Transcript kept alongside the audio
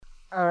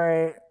All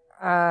right.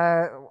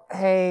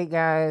 Hey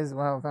guys,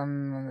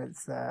 welcome.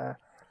 It's the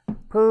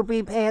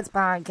Poopy Pants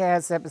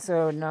Podcast,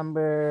 episode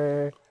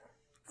number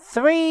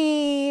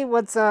 3.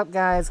 What's up,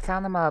 guys?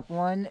 Count them up.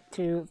 1,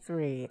 2,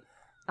 3.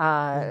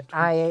 I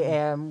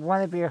am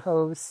one of your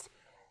hosts,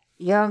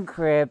 Young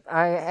Crip.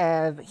 I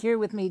have here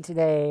with me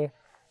today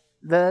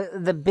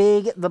the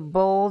big, the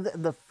bold,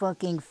 the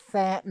fucking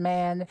fat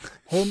man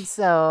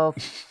himself,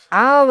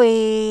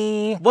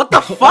 Ollie. What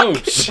the fuck?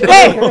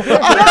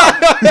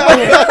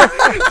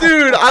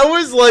 Dude, I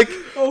was like,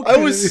 I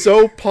was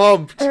so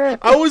pumped.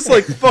 I was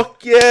like,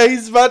 fuck yeah,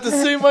 he's about to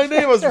say my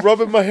name. I was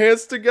rubbing my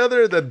hands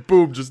together, and then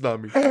boom, just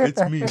not me.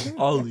 It's me,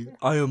 Ollie,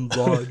 I am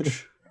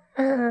large.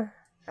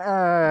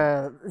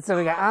 So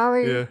we got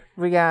Ollie. Yeah.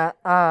 We got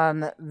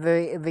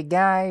the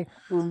guy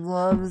who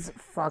loves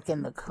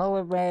fucking the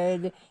color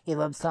red. He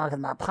loves talking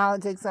about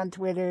politics on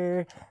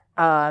Twitter.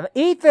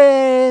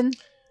 Ethan.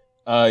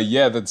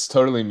 Yeah, that's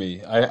totally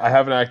me. I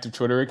have an active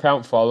Twitter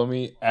account. Follow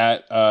me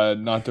at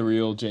not the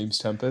real James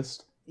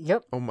Tempest.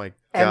 Yep. Oh my god.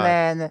 And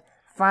then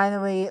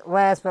finally,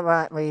 last but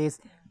not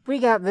least, we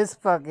got this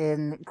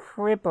fucking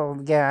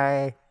crippled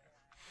guy.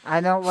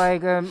 I don't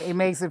like him. He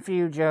makes a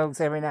few jokes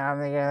every now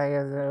and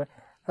then.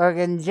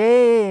 Fucking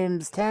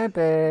James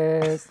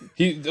Tempest.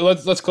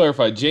 Let's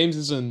clarify. James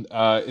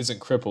isn't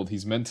crippled.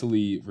 He's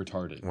mentally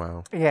retarded.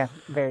 Wow. Yeah,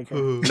 very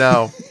true.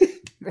 Now,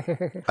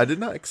 I did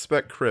not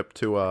expect Crip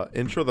to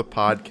intro the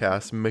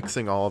podcast,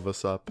 mixing all of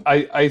us up.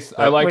 I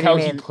like how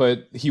mean?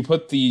 he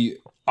put the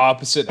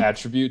opposite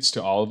attributes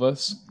to all of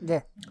us.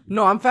 Yeah.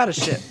 No, I'm fat as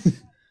shit.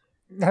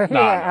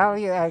 How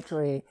you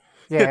actually?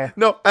 Yeah.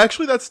 No,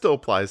 actually, that still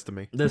applies to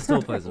me. That still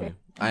applies to me.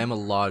 I am a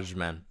large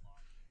man.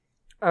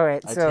 All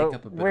right, I so take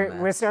up a bit of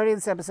we're starting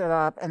this episode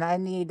off, and I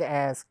need to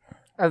ask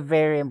a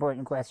very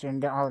important question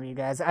to all of you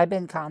guys. I've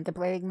been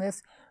contemplating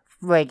this,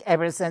 like,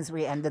 ever since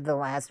we ended the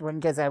last one,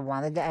 because I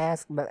wanted to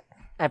ask, but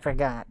I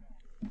forgot.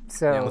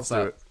 So Yeah, what's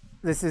that?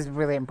 this is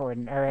really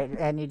important. All right,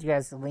 I need you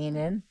guys to lean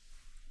in.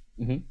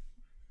 Mm-hmm.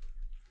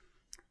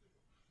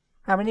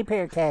 How many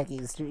pair of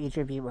khakis do each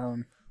of you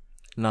own?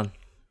 None.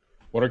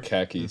 What are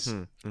khakis?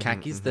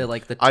 Khakis, they're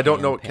like the I don't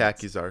tan know what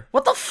pants. khakis are.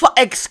 What the fuck?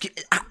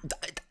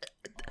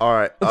 All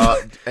right.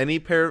 Any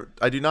pair?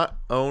 I do not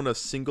own a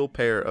single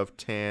pair of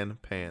tan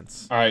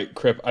pants. All right,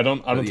 Crip. I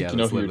don't think yeah, you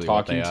know that's who you're literally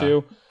what talking they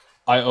to.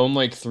 I own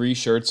like 3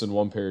 shirts and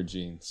 1 pair of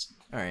jeans.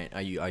 All right,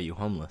 are you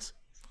homeless?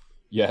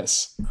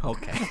 Yes.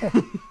 Okay.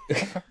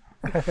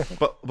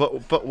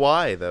 But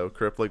why though,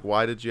 Crip? Like,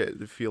 why did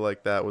you feel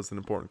like that was an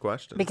important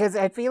question? Because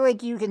I feel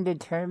like you can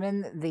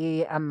determine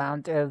the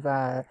amount of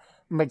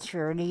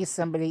maturity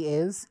somebody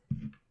is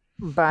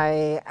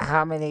by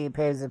how many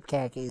pairs of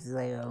khakis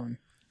they own.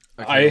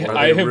 I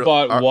have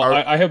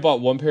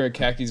bought 1 pair of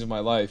khakis in my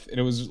life, and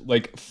it was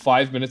like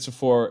 5 minutes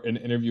before an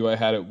interview I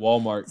had at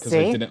Walmart because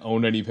I didn't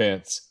own any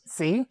pants.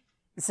 See?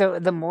 So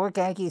the more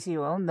khakis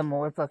you own, the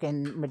more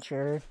fucking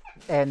mature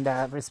and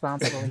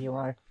responsible you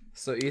are.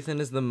 So Ethan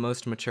is the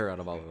most mature out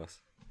of all of us.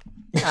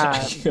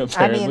 I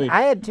Apparently. mean,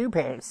 I had 2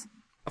 pairs.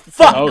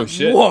 Fuck! Oh,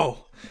 shit. Whoa!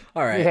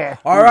 All right. Yeah.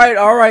 All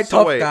right, So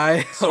tough wait,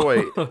 guy. so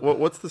wait,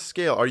 what's the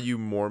scale? Are you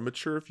more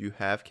mature if you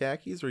have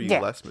khakis, or are you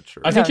Yeah. less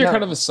mature? I think No, you're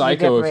kind of a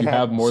psycho if definitely you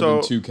have. have more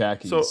than 2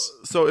 khakis.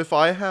 So if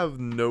I have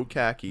no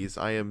khakis,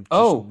 I am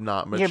just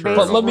not mature. You're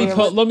But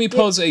basically- let me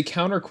pose a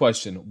counter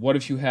question. What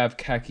if you have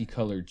khaki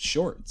colored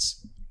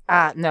shorts?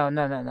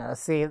 No.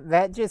 See,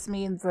 that just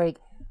means like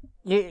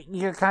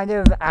you're kind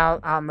of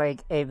out on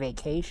like a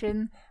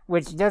vacation,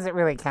 which doesn't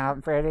really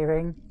count for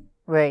anything.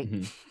 Like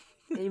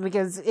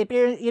because if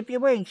you're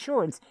wearing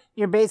shorts,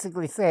 you're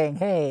basically saying,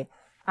 "Hey,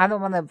 I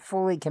don't want to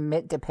fully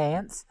commit to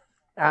pants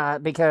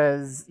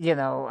because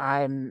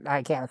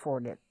I can't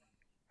afford it.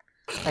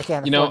 I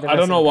can't." afford the I rest don't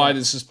of know the why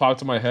pants." this just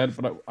popped in my head,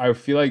 but I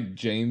feel like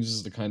James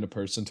is the kind of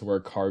person to wear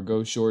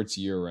cargo shorts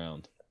year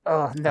round.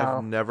 Oh no!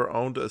 I've never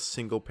owned a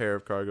single pair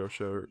of cargo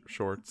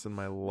shorts in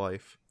my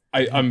life.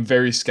 I'm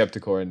very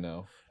skeptical right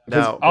now.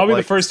 Now, I'll be the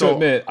like, first to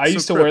admit, I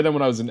used to Crip, wear them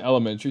when I was in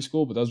elementary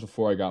school, but that was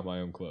before I got my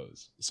own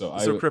clothes. So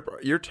Crip,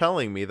 you're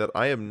telling me that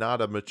I am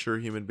not a mature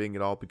human being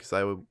at all because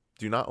I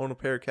do not own a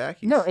pair of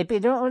khakis? No, if you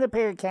don't own a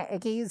pair of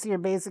khakis, you're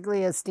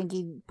basically a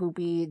stinky,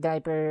 poopy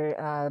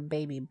diaper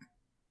baby.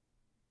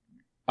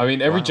 I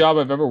mean, every Wow. job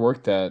I've ever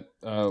worked at,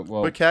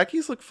 But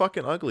khakis look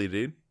fucking ugly,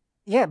 dude.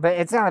 Yeah, but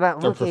it's not about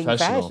They're looking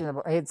professional.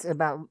 fashionable. It's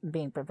about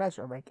being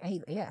professional. Like,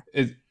 hey, yeah.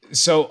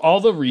 so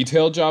all the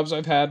retail jobs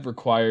I've had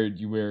required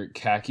you wear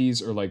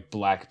khakis or like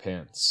black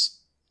pants.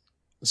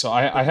 So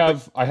I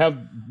have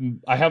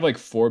like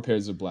 4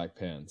 pairs of black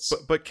pants.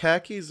 But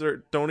khakis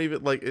don't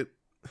even like it.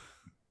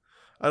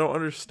 I don't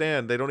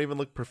understand. They don't even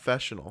look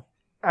professional.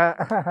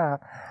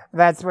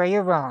 That's where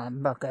you're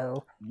wrong,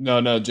 bucko.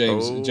 No,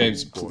 James. Oh,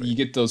 James, boy. you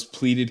get those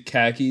pleated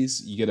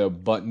khakis. You get a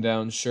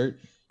button-down shirt.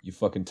 You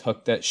fucking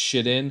tuck that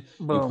shit in.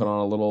 Boom. You put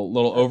on a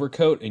little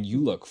overcoat, and you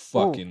look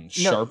fucking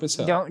sharp as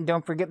hell.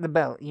 Don't forget the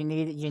belt. You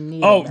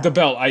need Oh, a belt. the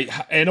belt.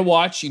 And a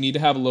watch. You need to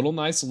have a little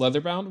nice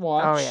leather-bound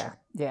watch. Oh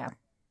yeah.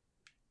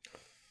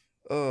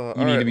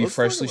 You need to be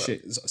freshly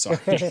shaved. Sorry.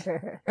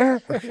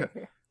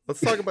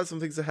 let's talk about some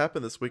things that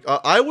happened this week.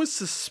 I was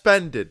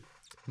suspended.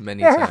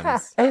 Many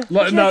times.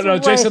 No,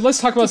 Jason. Let's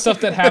talk about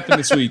stuff that happened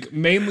this week.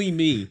 Mainly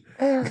me.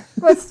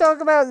 Let's talk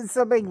about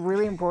something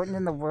really important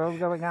in the world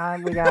going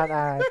on. We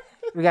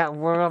got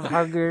world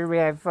hunger. We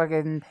have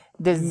fucking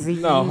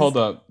disease. No, hold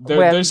up.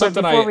 There's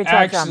something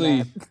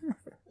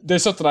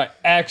There's something I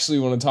actually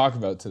want to talk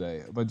about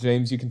today. But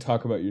James, you can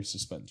talk about your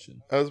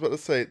suspension. I was about to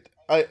say,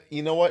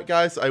 you know what,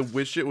 guys? I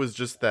wish it was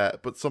just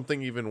that, but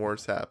something even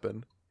worse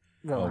happened.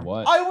 Oh,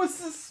 what? I was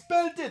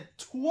suspended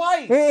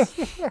twice.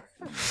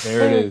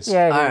 There it is.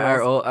 Yeah,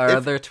 Our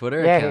other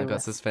Twitter account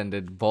got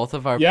suspended. Both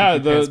of our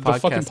the Poopy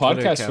fucking Pants podcast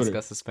accounts Twitter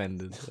got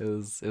suspended. It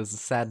was a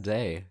sad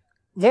day.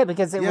 Yeah,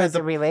 because it was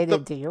the-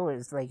 related to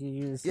yours. Like you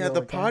used. Yeah, your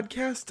the account.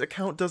 podcast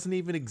account doesn't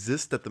even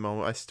exist at the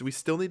moment. We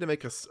still need to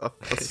make a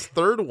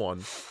third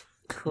one.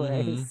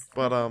 Christ.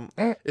 But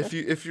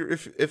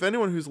if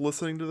anyone who's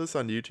listening to this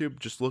on YouTube,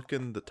 just look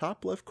in the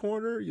top left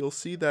corner. You'll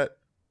see that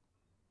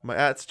my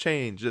 @'s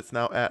changed. It's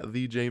now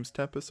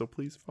 @TheJamesTempest, so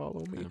please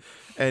follow me.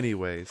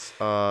 Anyways,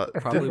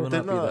 Probably will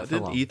not be that for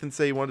didn't long. Ethan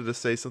say he wanted to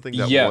say something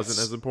that Yes.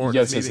 wasn't as important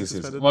Yes, as me being yes.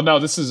 suspended? Well, no,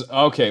 this is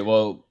okay.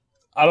 Well,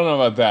 I don't know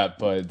about that,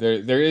 but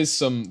there's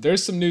some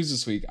news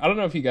this week. I don't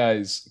know if you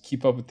guys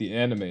keep up with the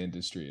anime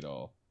industry at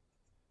all,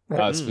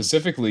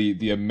 specifically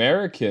the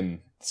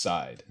American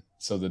side.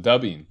 So the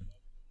dubbing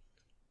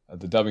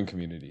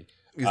community.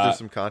 Is there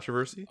some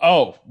controversy?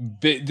 Oh,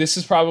 this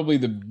is probably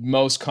the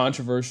most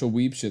controversial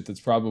weeb shit that's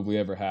probably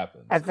ever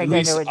happened. I think At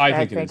least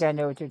I it is. I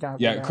know what you're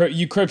talking Yeah,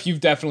 about. Crip, you've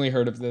definitely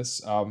heard of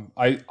this.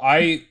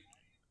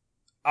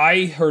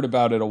 I heard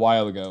about it a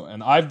while ago,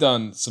 and I've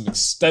done some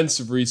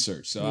extensive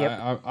research. So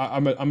Yep.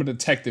 I'm a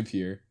detective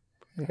here.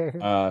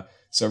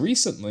 So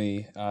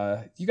recently,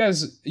 you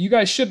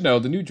guys should know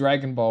the new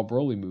Dragon Ball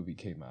Broly movie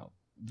came out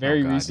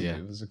very recently. yeah.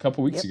 It was a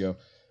couple weeks Yep. ago.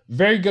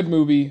 Very good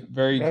movie.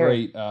 Very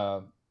great.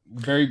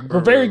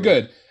 Very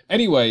good.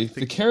 Anyway,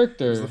 the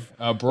character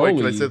Broly. Wait,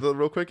 can I say that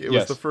real quick? It was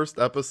Yes. the first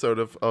episode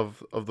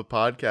of the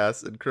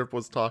podcast, and Crip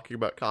was talking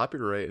about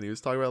copyright, and he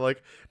was talking about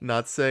like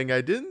not saying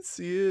I didn't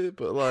see it,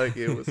 but like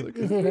it was like.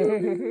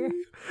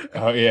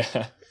 Oh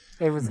yeah.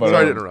 It was. But,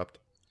 Sorry to interrupt.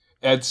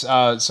 It's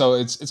so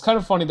it's kind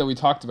of funny that we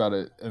talked about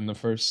it in the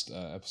first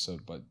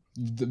episode, but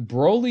the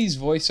Broly's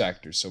voice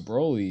actor. So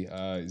Broly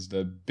is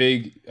the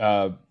big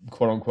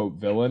quote unquote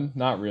villain.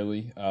 Not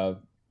really.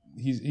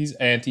 He's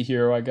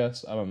anti-hero, I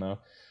guess. I don't know.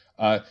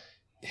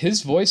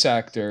 His voice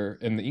actor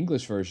in the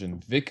English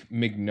version, Vic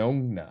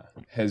Mignogna,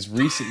 has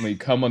recently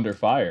come under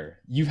fire.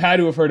 You've had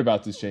to have heard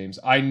about this, James.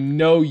 I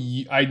know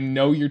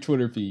your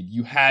Twitter feed.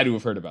 You had to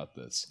have heard about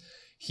this.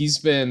 He's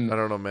been I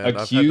don't know, man.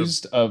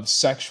 accused of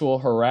sexual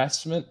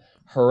harassment,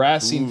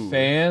 harassing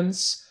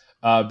fans,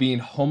 being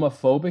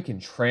homophobic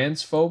and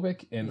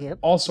transphobic, and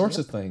all sorts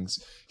of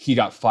things. He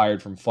got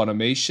fired from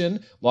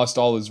Funimation, lost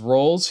all his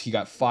roles. He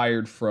got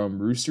fired from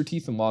Rooster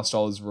Teeth and lost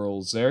all his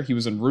roles there. He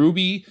was in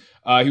Ruby.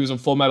 He was in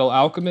Full Metal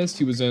Alchemist.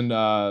 He was in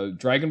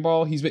Dragon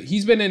Ball.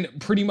 He's been in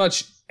pretty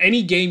much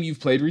any game you've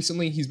played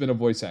recently. He's been a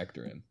voice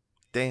actor in.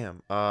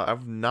 Damn,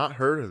 I've not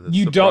heard of this.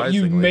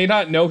 You may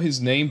not know his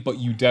name, but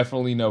you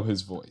definitely know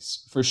his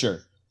voice for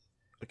sure.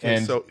 Okay,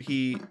 and so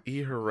he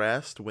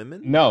harassed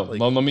women? No, Like-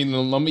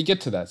 let me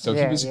get to that. So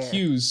he was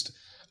accused.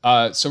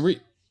 I'm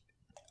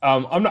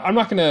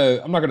not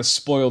gonna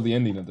spoil the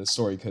ending of this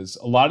story because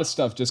a lot of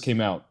stuff just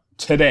came out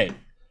today,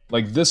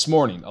 like this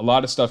morning. A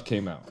lot of stuff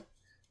came out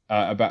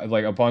about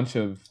like a bunch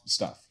of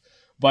stuff,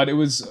 but it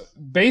was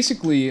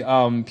basically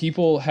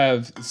people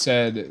have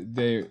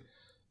said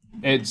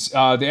it's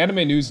the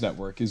Anime News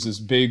Network is this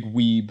big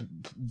weeb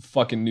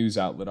fucking news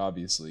outlet,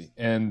 obviously,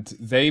 and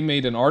they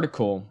made an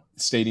article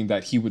stating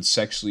that he would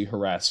sexually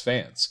harass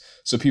fans.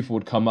 So people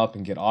would come up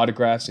and get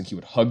autographs, and he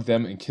would hug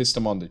them and kiss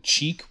them on the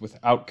cheek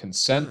without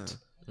consent.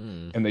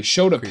 And they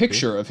showed a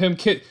picture of him.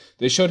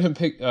 They showed him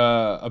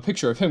a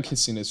picture of him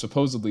kissing a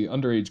supposedly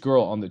underage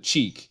girl on the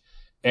cheek,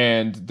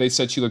 and they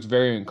said she looked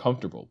very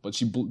uncomfortable. But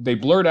they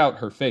blurred out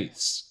her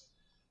face.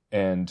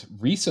 And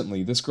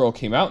recently, this girl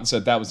came out and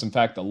said that was in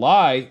fact a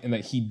lie, and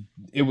that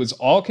it was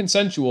all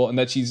consensual, and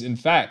that she's in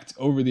fact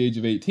over the age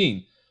of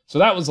 18. So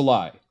that was a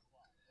lie.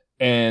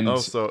 And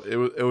so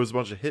it was a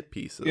bunch of hit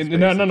pieces.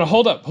 No,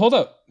 hold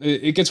up.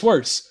 It gets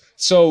worse.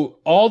 So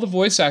all the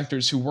voice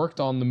actors who worked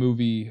on the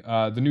movie,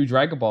 the new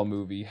Dragon Ball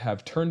movie,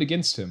 have turned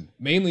against him.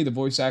 Mainly the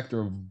voice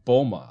actor of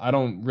Bulma. I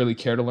don't really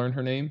care to learn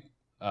her name.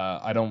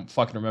 I don't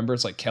fucking remember.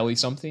 It's like Kelly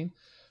something.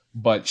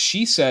 But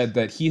she said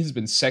that he has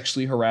been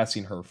sexually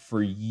harassing her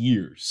for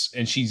years.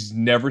 And she's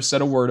never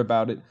said a word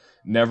about it.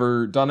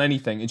 Never done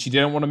anything. And she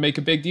didn't want to make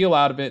a big deal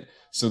out of it.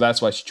 So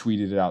that's why she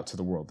tweeted it out to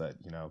the world that,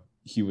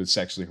 he was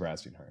sexually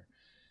harassing her.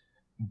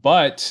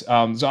 But, so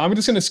I'm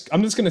just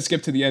gonna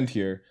skip to the end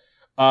here.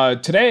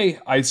 Today,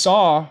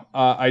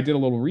 I did a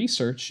little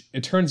research.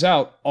 It turns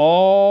out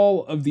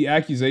all of the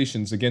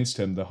accusations against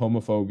him, the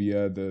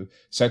homophobia, the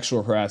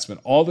sexual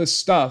harassment, all this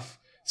stuff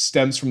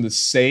stems from the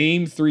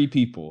same three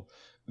people.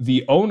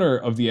 The owner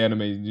of the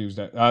Anime News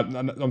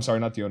I'm sorry,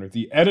 not the owner,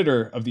 the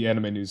editor of the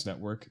Anime News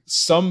Network,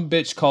 some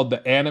bitch called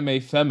the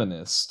Anime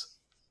Feminist,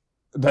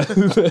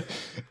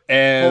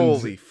 And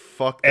holy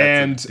fuck,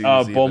 and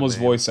Bulma's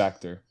voice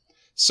actor.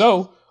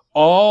 So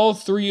all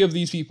three of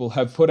these people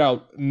have put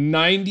out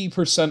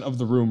 90% of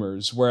the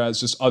rumors, whereas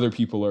just other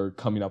people are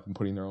coming up and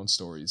putting their own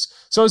stories.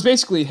 So it's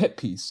basically a hit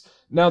piece.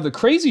 Now the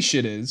crazy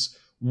shit is,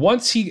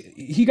 once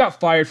he got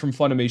fired from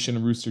Funimation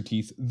and Rooster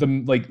Teeth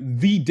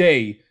the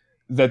day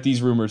that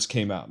these rumors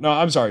came out. No,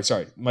 I'm sorry,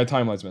 my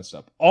timeline's messed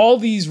up. All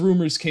these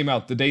rumors came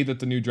out the day that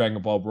the new Dragon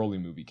Ball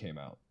Broly movie came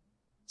out.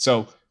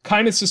 So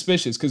kind of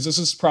suspicious, because this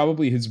is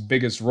probably his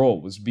biggest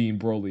role, was being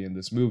Broly in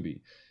this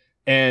movie.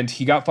 And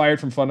he got fired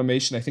from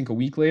Funimation, I think, a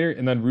week later,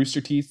 and then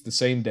Rooster Teeth the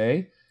same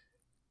day.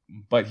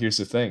 But here's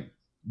the thing.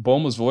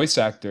 Bulma's voice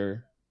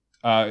actor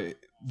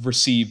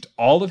received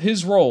all of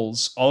his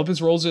roles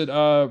at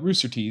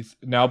Rooster Teeth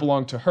now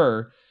belong to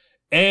her,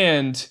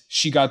 and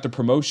she got the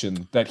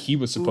promotion that he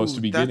was supposed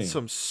to be getting. That's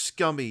some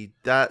scummy,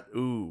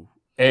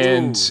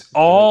 And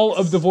all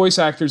of the voice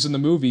actors in the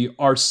movie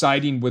are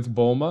siding with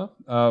Bulma.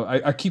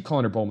 I keep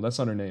calling her Bulma. That's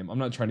not her name. I'm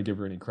not trying to give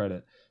her any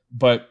credit.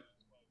 But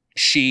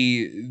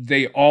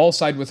they all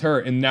side with her,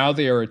 and now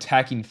they are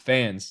attacking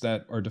fans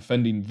that are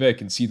defending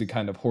Vic and see the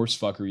kind of horse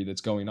fuckery that's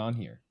going on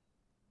here.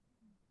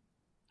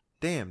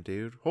 Damn,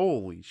 dude.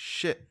 Holy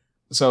shit.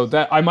 So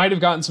that I might have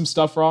gotten some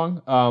stuff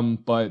wrong,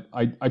 but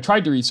I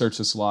tried to research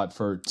this a lot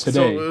for today.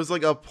 So it was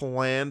like a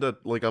planned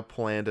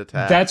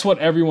attack. That's what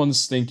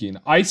everyone's thinking.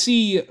 I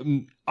see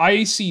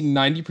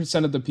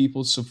 90% of the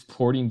people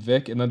supporting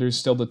Vic, and then there's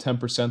still the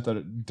 10%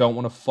 that don't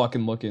want to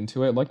fucking look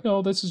into it. Like,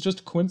 no, this is just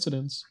a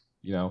coincidence.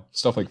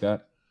 Stuff like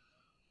that.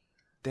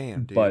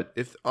 Damn, dude. But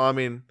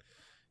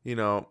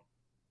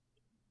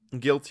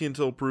guilty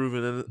until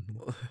proven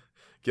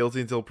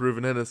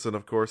innocent.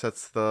 Of course,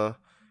 that's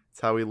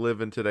how we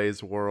live in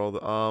today's world.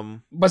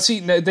 But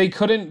see, they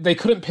couldn't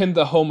pin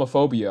the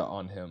homophobia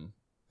on him.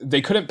 They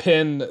couldn't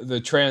pin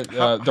the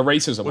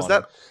racism on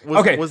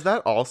him. Was that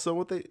also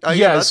what they?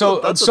 So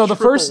the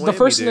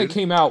first thing that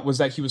came out was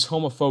that he was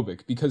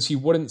homophobic because he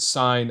wouldn't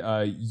sign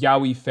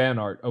yaoi fan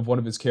art of one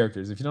of his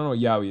characters. If you don't know what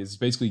yaoi is, it's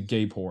basically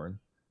gay porn,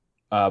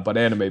 but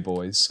anime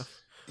boys.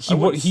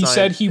 He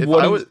said he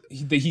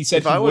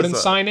wouldn't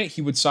sign it.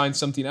 He would sign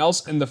something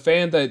else, and the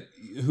fan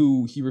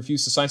who he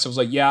refused to sign stuff was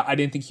like, yeah, I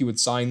didn't think he would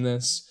sign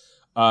this,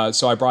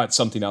 so I brought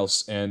something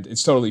else, and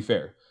it's totally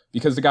fair.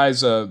 Because the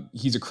guy's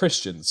he's a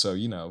Christian, so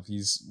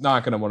he's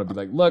not gonna want to be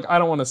like, look, I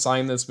don't want to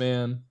sign this,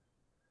 man.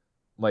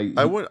 Like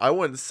I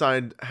wouldn't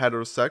sign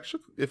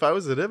heterosexual. If I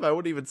was at him, I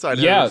wouldn't even sign.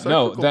 Yeah,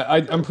 no,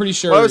 I'm pretty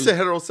sure. Well, I would say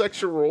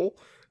heterosexual.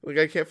 Like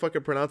I can't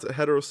fucking pronounce it.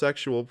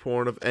 Heterosexual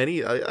porn of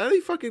any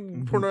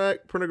fucking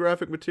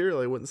pornographic material,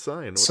 I wouldn't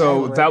sign.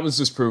 So that was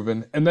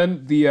disproven, and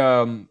then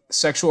the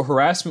sexual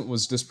harassment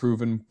was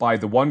disproven by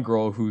the one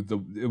girl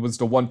it was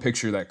the one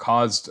picture that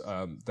caused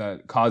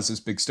this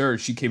big stir.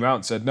 She came out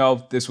and said,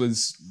 no,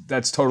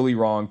 that's totally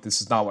wrong.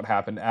 This is not what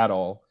happened at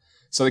all.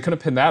 So they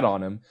couldn't pin that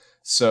on him.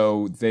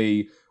 So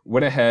they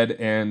went ahead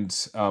and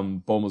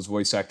Bulma's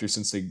voice actor,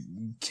 since they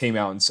came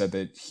out and said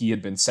that he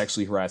had been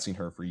sexually harassing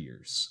her for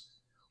years.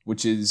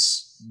 Which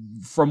is,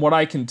 from what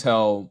I can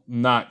tell,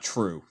 not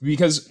true.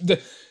 Because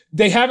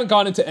they haven't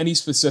gone into any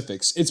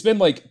specifics. It's been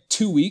like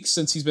 2 weeks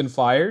since he's been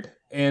fired,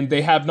 and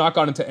they have not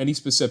gone into any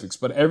specifics.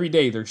 But every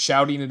day they're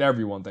shouting at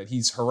everyone that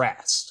he's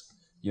harassed.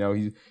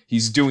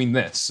 He's doing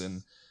this.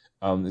 And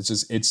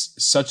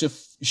it's such a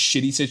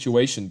shitty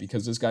situation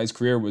because this guy's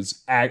career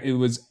was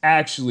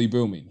actually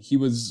booming. He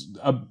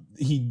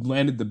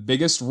landed the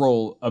biggest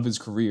role of his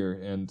career,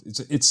 and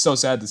it's so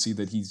sad to see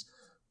that he's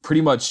pretty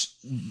much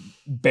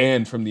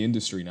banned from the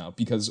industry now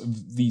because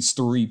of these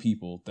three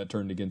people that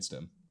turned against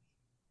him.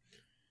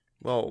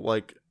 Well,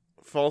 like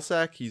false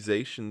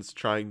accusations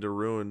trying to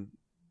ruin,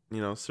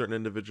 certain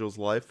individuals'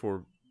 life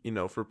or,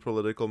 for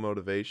political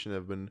motivation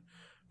have been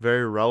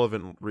very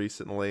relevant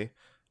recently.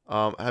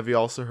 Have you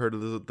also heard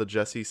of the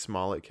Jussie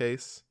Smollett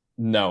case?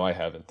 No, I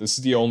haven't. This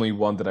is the only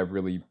one that I've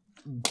really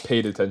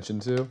paid attention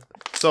to.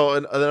 So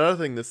another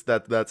thing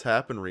that's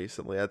happened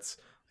recently, that's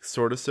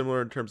sort of similar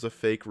in terms of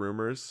fake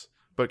rumors,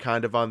 but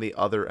kind of on the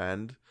other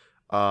end.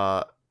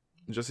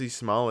 Jussie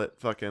Smollett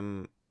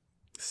fucking,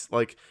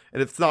 like,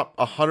 and it's not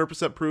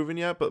 100% proven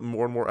yet, but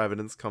more and more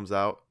evidence comes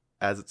out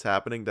as it's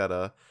happening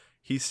that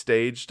he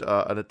staged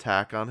an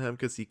attack on him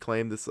because he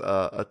claimed this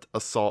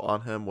assault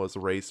on him was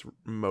race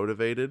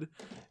motivated,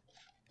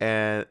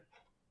 and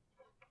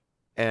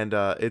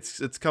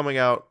it's coming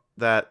out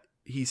that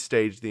he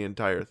staged the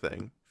entire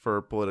thing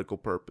for political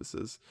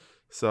purposes.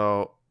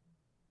 So,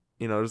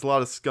 there's a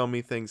lot of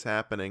scummy things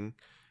happening,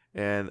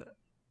 and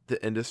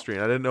the industry,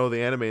 and I didn't know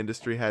the anime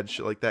industry had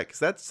shit like that, because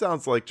that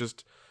sounds like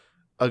just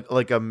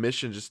a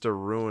mission just to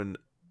ruin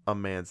a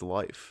man's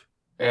life.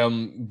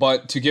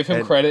 But to give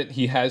him credit,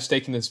 he has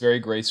taken this very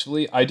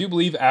gracefully. I do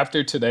believe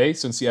after today,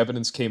 since the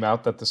evidence came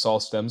out that this all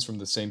stems from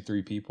the same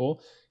three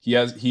people, he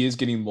is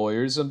getting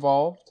lawyers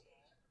involved.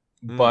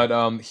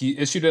 But he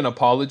issued an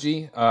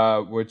apology,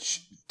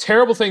 which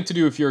terrible thing to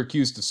do if you're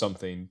accused of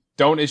something.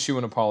 Don't issue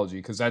an apology,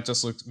 because that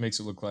just makes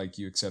it look like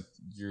you accept.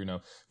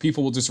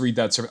 People will just read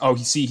that. Oh,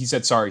 he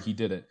said sorry, he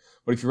did it.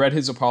 But if you read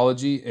his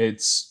apology,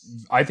 it's,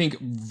 I think,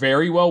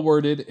 very well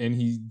worded, and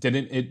he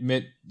didn't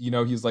admit.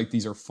 He's like,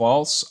 these are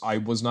false. I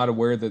wasn't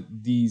aware of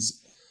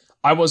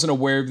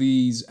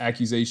these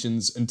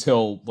accusations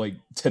until like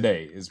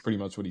today. Is pretty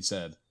much what he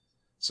said.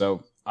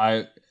 So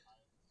I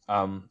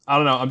don't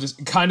know. I'm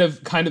just kind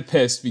of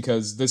pissed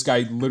because this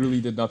guy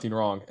literally did nothing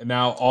wrong, and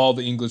now all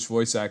the English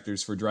voice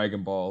actors for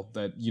Dragon Ball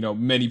that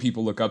many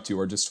people look up to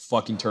are just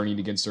fucking turning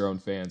against their own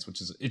fans,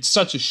 it's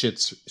such a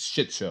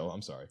shit show.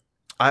 I'm sorry.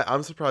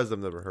 I'm surprised I've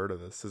never heard of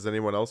this. Has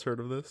anyone else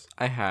heard of this?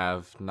 I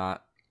have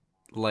not,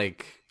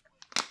 like,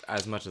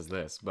 as much as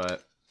this,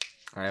 but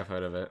I have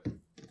heard of it.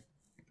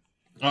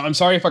 I'm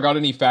sorry if I got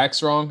any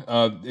facts wrong.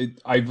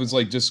 I was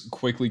like just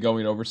quickly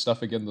going over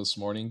stuff again this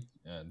morning.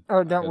 And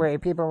don't worry.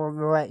 People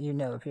will let you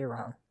know if you're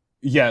wrong.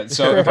 Yeah,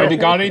 so if I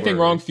got anything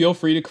wrong, feel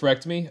free to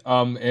correct me.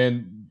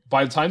 And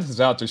by the time this is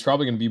out, there's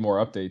probably going to be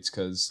more updates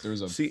because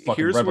there's a fucking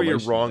here's where you're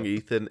revelation wrong, there.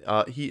 Ethan.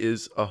 He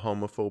is a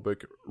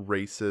homophobic,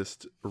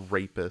 racist,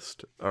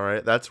 rapist. All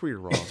right, that's where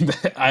you're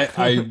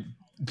wrong.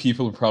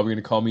 People are probably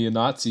going to call me a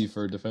Nazi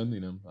for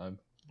defending him.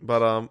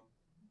 But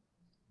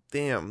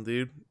damn,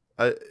 dude,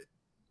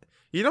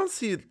 you don't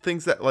see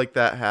things like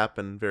that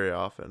happen very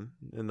often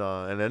in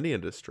any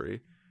industry.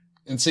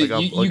 And see,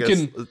 you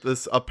can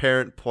this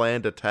apparent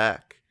planned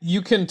attack.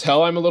 You can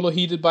tell I'm a little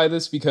heated by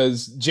this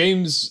because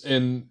James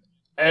and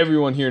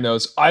everyone here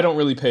knows I don't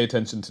really pay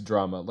attention to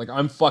drama. Like,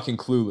 I'm fucking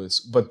clueless.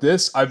 But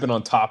this, I've been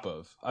on top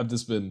of. I've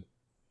just been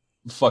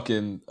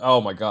fucking, oh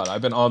my god,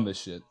 I've been on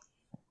this shit.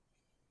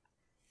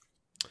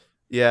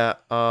 Yeah,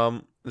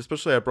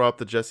 especially I brought up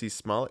the Jussie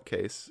Smollett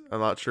case. I'm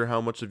not sure how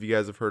much of you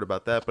guys have heard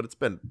about that, but it's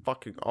been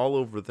fucking all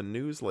over the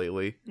news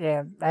lately.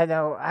 Yeah, I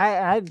know.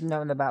 I've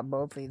known about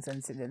both these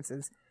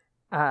incidences.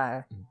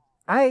 I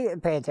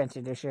pay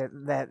attention to shit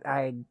that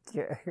I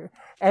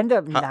end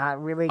up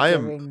not really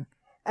giving.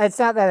 It's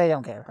not that I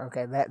don't care.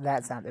 Okay,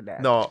 that sounded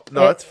bad. No,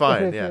 that's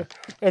fine. Yeah,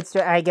 it's.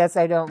 I guess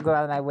I don't go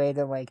out of my way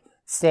to like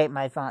state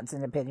my thoughts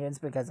and opinions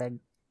because I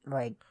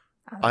like.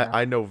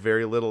 I know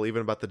very little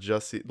even about the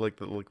Jussie, like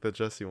the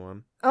Jussie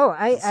one. Oh,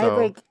 I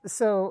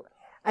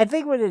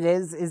think what it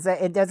is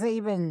that it doesn't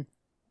even.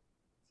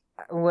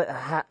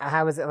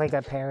 How is it like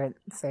a parent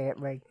say it?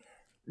 Like,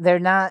 they're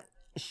not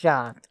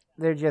shocked.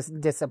 They're just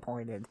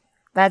disappointed.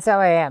 That's how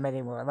I am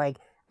anymore. Like,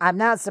 I'm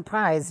not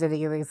surprised that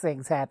any of these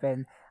things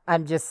happen.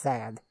 I'm just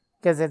sad.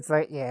 Because it's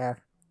like, yeah,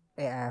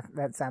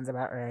 that sounds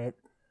about right.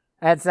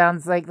 That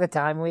sounds like the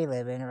time we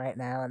live in right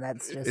now, and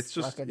that's just it's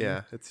just, fucking...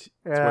 yeah, it's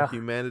what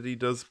humanity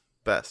does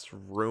best,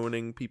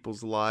 ruining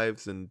people's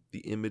lives and the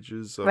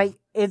images of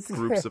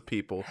groups of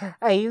people.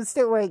 I used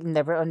to, like,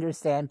 never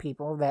understand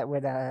people that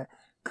would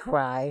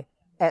cry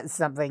at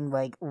something,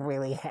 like,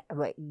 really,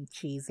 like,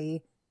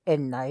 cheesy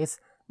and nice.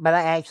 But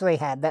I actually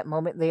had that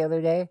moment the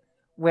other day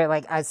where,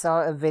 like, I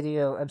saw a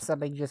video of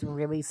something just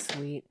really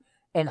sweet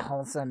and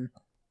wholesome,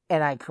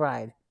 and I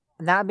cried.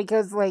 Not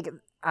because, like,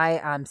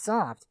 I'm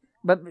soft,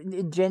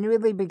 but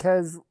genuinely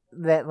because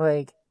that,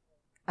 like,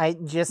 I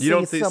just you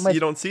don't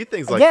see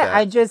things like that. Yeah,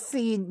 I just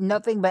see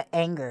nothing but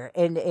anger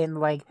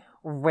and like,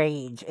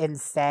 rage and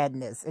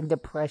sadness and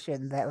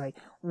depression that, like,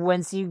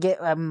 once you get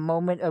a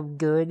moment of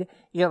good,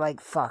 you're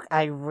like, fuck,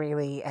 I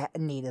really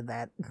needed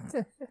that.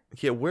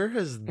 Yeah, where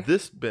has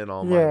this been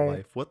all my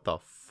life? What the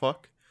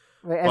fuck?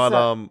 But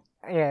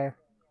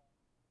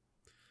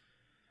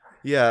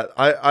yeah,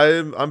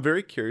 I'm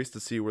very curious to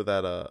see where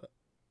that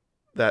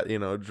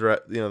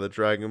the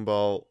Dragon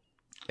Ball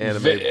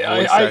anime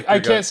I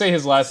can't say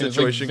his last name. It's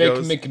like Vic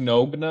goes.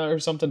 McNogna or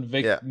something.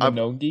 Vic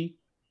Minogi.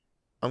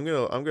 I'm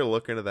gonna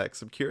look into that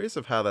because I'm curious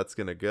of how that's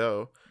gonna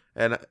go,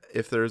 and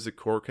if there's a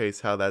court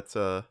case, how that's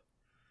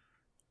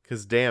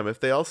because damn, if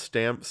they all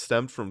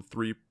stemmed from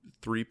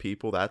three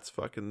people, that's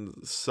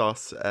fucking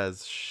sus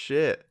as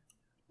shit.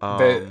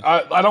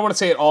 I don't want to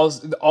say it all.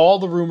 All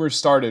the rumors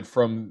started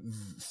from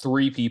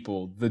 3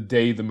 people the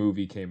day the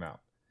movie came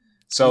out.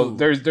 So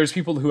there's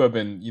people who have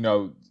been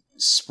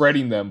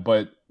spreading them,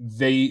 but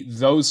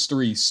those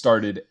 3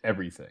 started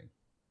everything.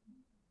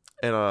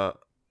 And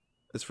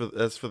as for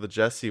the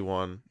Jussie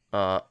one,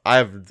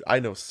 I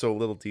know so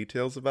little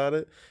details about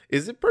it.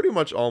 Is it pretty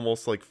much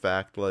almost like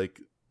fact?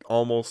 Like,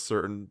 almost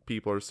certain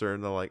people are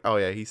certain they're like, oh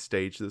yeah, he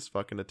staged this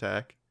fucking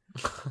attack.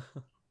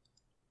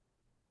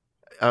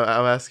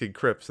 I'm asking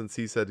Crip since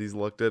he said he's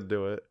looked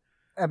into it.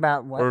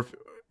 About what?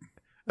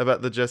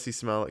 About the Jussie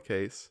Smollett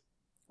case.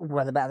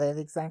 What about it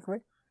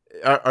exactly?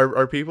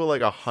 Are people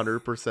like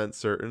 100%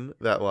 certain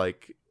that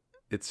like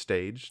it's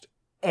staged?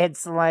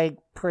 It's like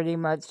pretty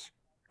much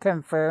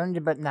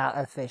confirmed, but not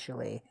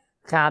officially.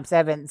 Cops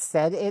haven't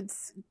said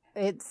it's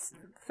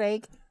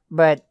fake,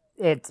 but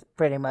it's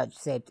pretty much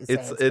safe to say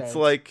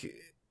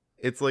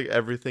it's like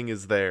everything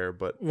is there,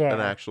 but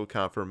an actual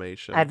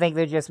confirmation. I think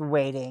they're just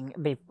waiting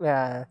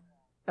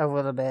a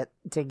little bit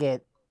to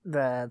get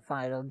the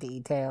final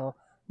detail,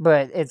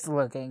 but it's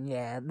looking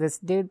this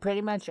dude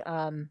pretty much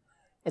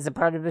is a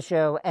part of the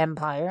show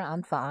Empire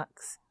on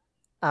Fox.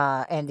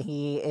 And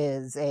he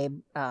is a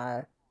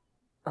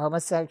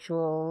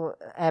homosexual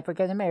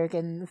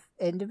African-American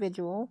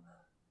individual.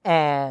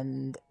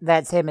 And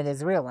that's him in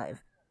his real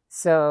life.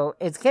 So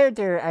his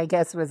character, I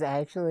guess, was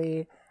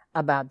actually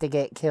about to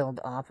get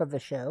killed off of the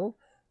show.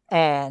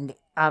 And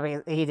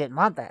obviously he didn't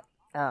want that.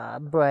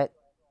 But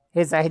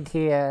his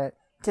idea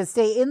to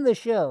stay in the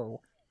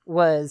show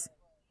was,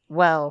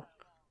 well,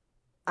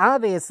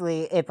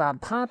 obviously if I'm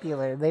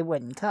popular, they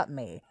wouldn't cut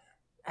me.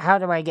 How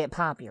do I get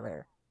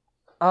popular?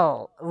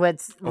 Oh,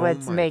 let's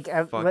stage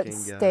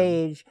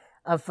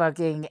a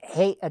fucking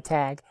hate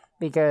attack,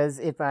 because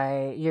if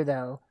I,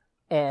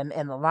 am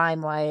in the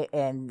limelight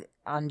and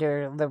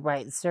under the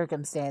right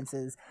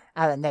circumstances,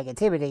 out of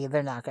negativity,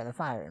 they're not going to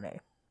fire me.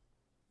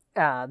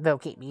 They'll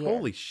keep me in.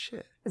 Holy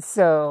shit.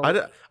 So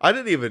I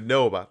didn't even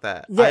know about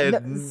that. Yeah, I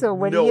had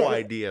no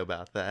idea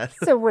about that.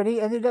 So what he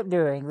ended up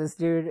doing, this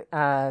dude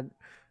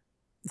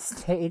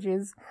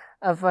stages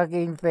a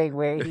fucking thing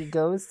where he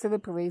goes to the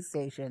police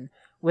station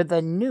with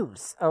a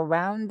noose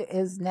around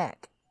his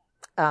neck,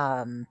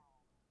 and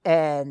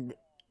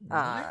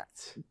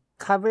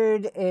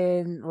covered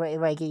in,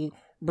 like he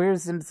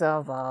bruised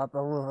himself up a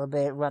little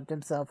bit, roughed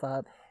himself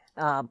up,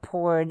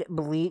 poured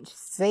bleach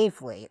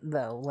safely,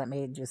 though, let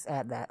me just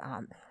add that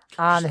on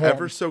him.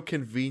 Ever so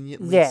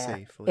conveniently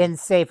safely. In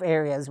safe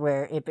areas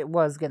where if it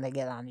was going to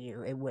get on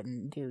you, it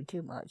wouldn't do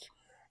too much.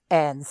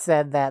 And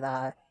said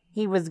that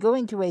he was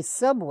going to a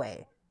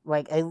Subway,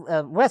 like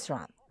a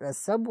restaurant, a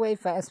Subway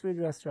fast food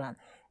restaurant,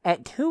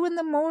 at 2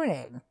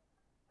 a.m,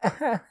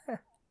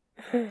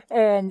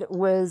 and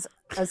was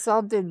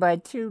assaulted by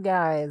two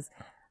guys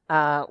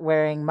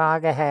wearing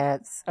MAGA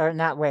hats, or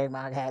not wearing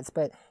MAGA hats,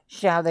 but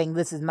shouting,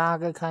 "This is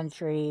MAGA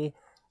country,"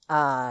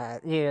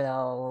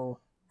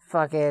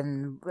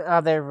 fucking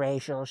other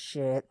racial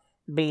shit,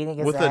 beating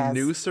his ass. With a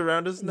noose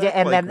around his neck? Yeah,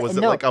 and then, was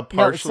it like a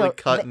partially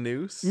cut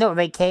noose? No,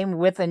 they came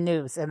with a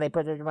noose, and they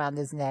put it around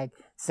his neck,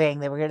 saying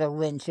they were going to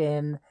lynch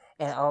him,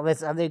 and all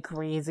this other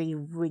crazy,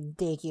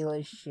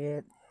 ridiculous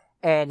shit.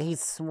 And he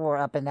swore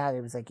up and down.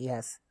 He was like,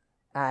 yes,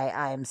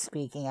 I am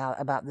speaking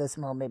out about this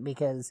moment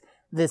because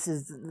this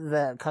is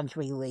the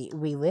country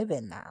we live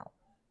in now.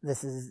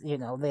 This is,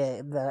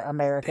 the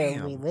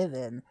America we live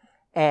in.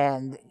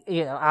 And,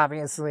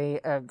 obviously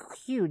a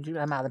huge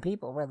amount of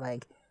people were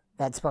like,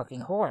 that's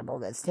fucking horrible.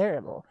 That's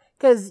terrible.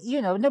 Because,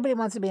 nobody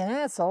wants to be an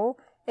asshole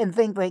and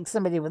think like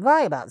somebody would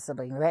lie about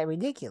something that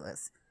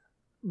ridiculous.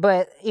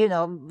 But,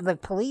 the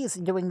police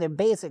doing their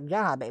basic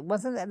job, it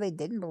wasn't that they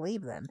didn't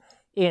believe them.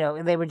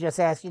 They were just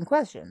asking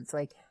questions.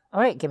 Like,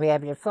 all right, can we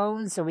have your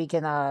phone so we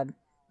can,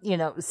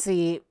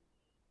 see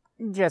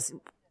just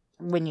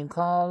when you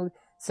called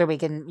so we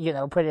can,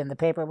 put in the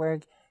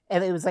paperwork.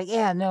 And it was like,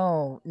 yeah,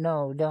 no,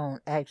 don't.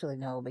 Actually,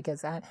 no,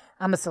 because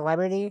I'm a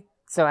celebrity,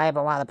 so I have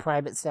a lot of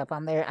private stuff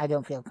on there. I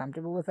don't feel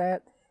comfortable with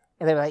that.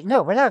 And they were like,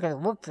 no, we're not going to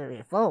look through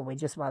your phone. We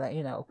just want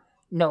to,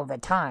 know the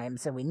time,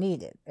 so we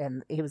need it.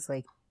 And he was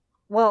like,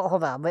 well,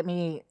 hold on, let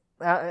me,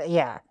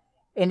 yeah.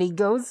 And he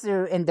goes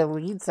through and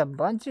deletes a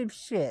bunch of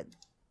shit.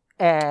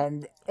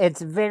 And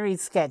it's very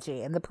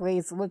sketchy. And the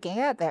police looking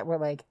at that were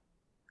like,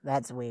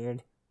 that's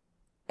weird.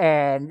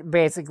 And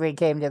basically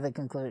came to the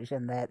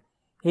conclusion that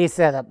he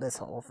set up this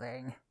whole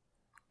thing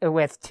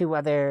with two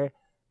other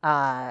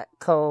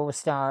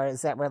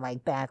co-stars that were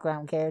like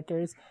background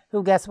characters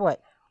who, guess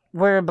what,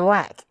 were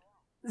black.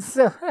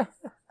 So,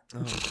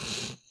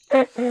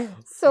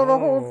 so the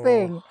whole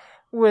thing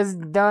was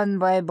done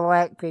by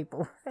black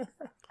people.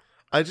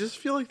 I just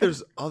feel like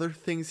there's other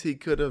things he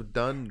could have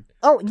done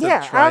to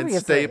try obviously.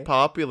 And stay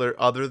popular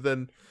other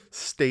than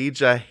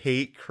stage a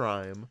hate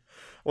crime.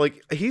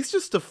 Like, he's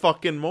just a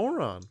fucking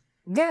moron.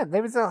 Yeah,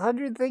 there was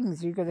 100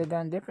 things you could have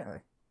done differently.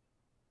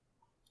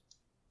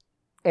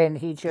 And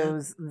he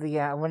chose the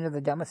one of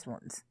the dumbest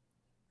ones.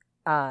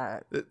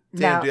 Damn,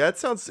 dude, that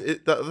sounds...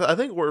 I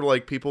think where,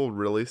 like, people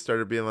really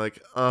started being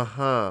like,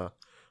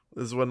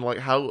 is when, like,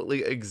 how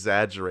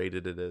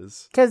exaggerated it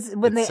is. Because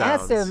when they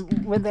asked him,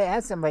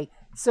 like,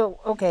 so,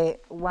 okay,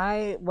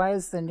 why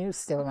is the noose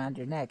still around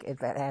your neck if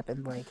that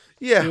happened, like,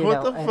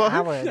 what the fuck? An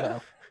hour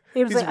ago?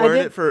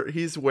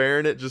 He's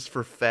wearing it just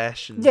for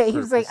fashion. Yeah, he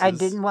was like, I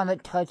didn't want to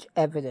touch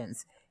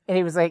evidence. And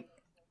he was like,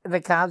 the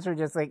cops were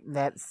just like,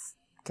 that's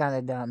kind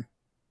of dumb.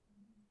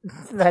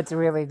 That's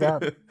really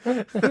dumb.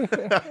 And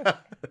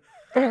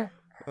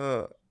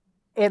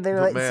they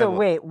were like, man, so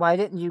wait, why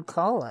didn't you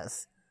call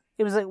us?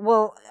 It was like,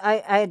 well,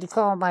 I had to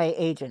call my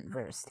agent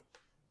first.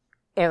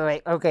 And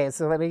like, okay,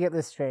 so let me get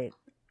this straight.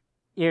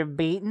 You're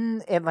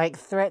beaten and like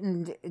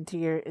threatened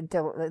to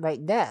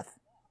like death.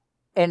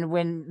 And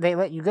when they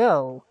let you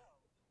go,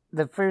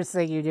 the first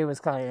thing you do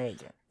is call your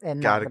agent.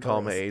 And gotta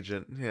call my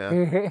agent.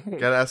 Yeah.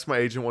 Gotta ask my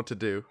agent what to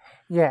do.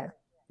 Yeah,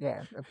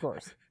 of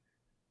course.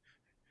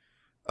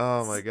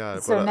 Oh my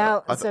god! So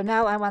now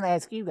I want to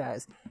ask you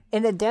guys: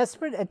 in a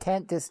desperate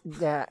attempt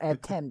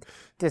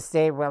to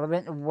stay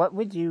relevant, what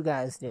would you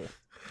guys do?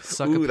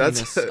 Suck a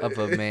penis of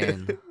a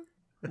man.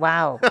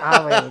 Wow,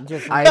 Ollie,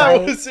 just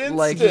that was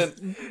instant.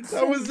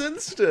 That was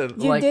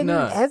instant. You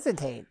didn't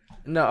hesitate.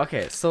 No,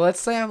 okay. So let's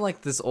say I'm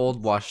like this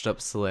old washed up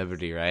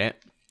celebrity, right?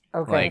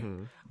 Okay.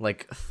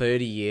 Like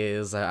 30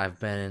 years, I've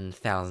been in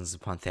thousands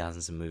upon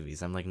thousands of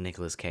movies. I'm like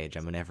Nicolas Cage.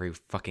 I'm in every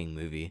fucking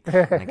movie. And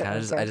I kind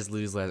of I just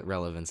lose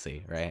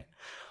relevancy, right?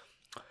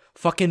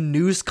 Fucking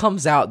news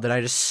comes out that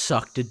I just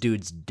sucked a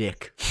dude's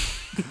dick.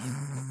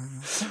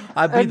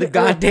 I'd be the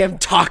goddamn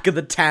talk of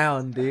the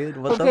town, dude.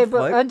 What the fuck?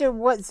 But under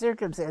what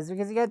circumstances?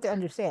 Because you got to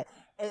understand,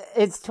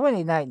 it's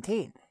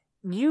 2019.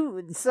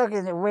 You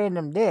sucking a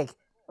random dick,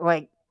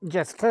 like,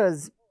 just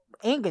cause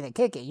ain't gonna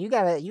kick it. You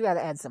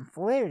gotta add some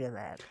flair to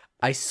that.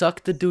 I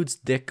sucked the dude's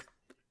dick,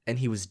 and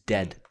he was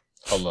dead.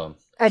 Hold on.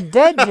 A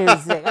dead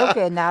dude's dick.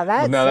 Okay, now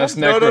that's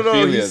necrophilia.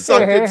 No. He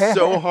sucked it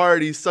so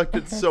hard. He sucked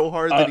it so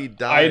hard that he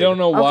died. I don't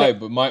know why,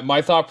 but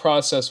my thought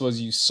process was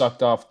you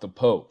sucked off the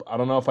Pope. I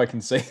don't know if I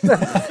can say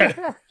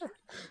that.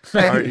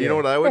 All right, you know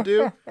what I would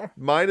do?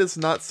 Mine is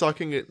not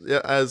sucking it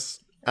as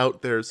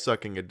out there as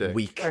sucking a dick.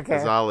 Weak.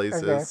 As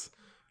Ollie's is.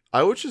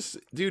 I would just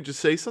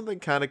say something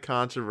kind of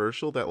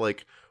controversial that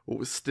like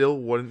still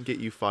wouldn't get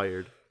you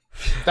fired.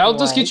 That'll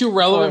just get you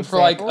relevant for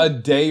like a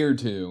day or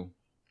two.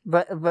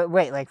 But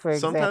wait, like for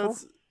example,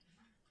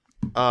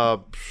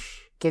 sometimes,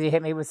 can you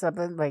hit me with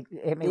something? Like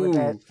hit me with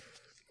that.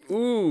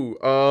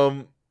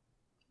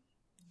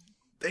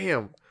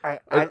 Damn.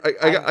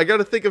 I got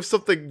to think of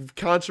something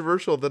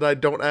controversial that I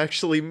don't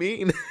actually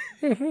mean.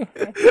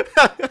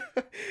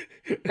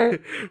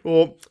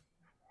 Well,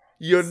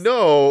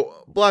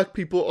 black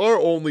people are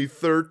only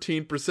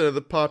 13% of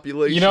the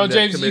population.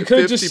 James, you commit could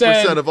have just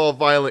said 50% of all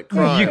violent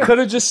crime. You could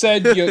have just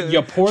said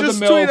you pour the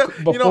milk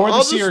before the cereal.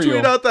 I'll just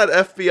tweet out that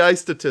FBI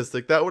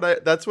statistic.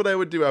 That's what I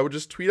would do. I would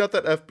just tweet out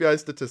that FBI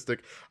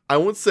statistic. I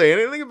won't say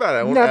anything about it.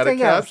 I won't add a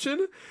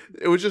caption.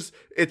 It was just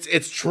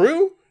it's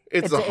true.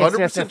 It's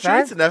 100% true.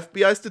 It's an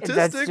FBI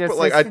statistic. But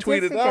like I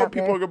tweet it out,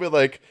 people are gonna be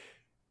like,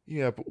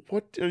 "Yeah, but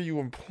what are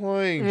you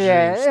implying,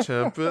 James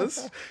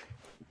Tempest?"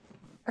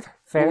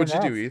 What would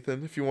you do,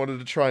 Ethan, if you wanted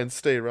to try and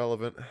stay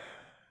relevant?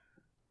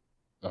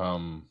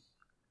 Oh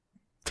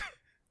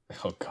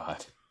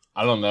God,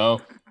 I don't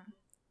know.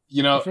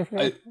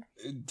 I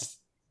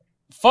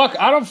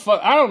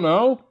don't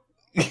know.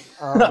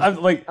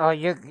 I'm like,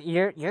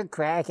 you're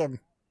cracking.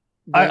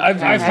 I've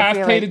half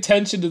paid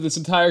attention to this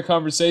entire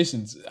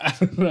conversation. I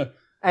don't know.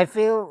 I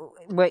feel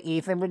what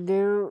Ethan would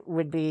do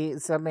would be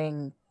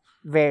something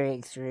very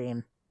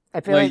extreme.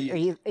 I feel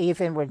like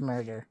Ethan would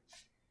murder.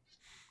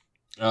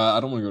 I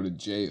don't want to go to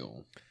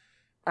jail.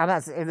 I'm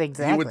not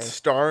exactly. He would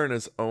star in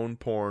his own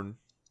porn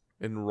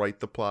and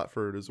write the plot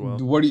for it as well.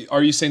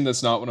 Are you saying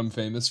that's not what I'm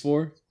famous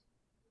for?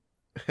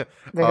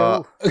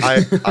 I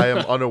am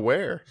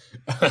unaware.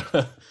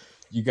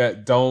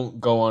 Don't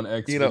go on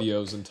X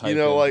videos and type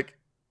in. Like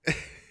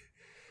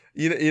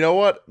you know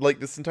what? Like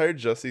this entire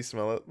Jussie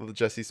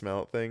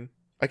Smollett thing.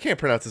 I can't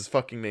pronounce his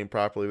fucking name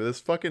properly, but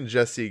this fucking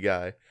Jesse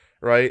guy,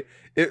 right?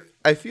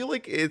 I feel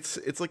like it's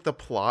like the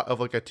plot of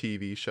like a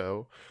TV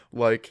show.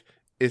 Like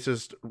it's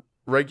just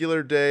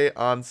regular day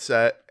on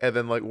set, and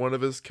then like one of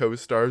his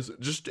co-stars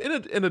just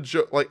in a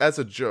joke, like as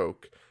a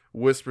joke,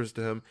 whispers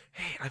to him,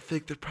 "Hey, I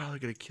think they're probably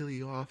gonna kill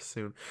you off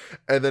soon,"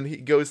 and then he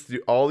goes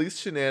through all these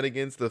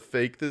shenanigans to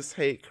fake this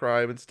hate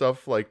crime and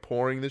stuff, like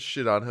pouring this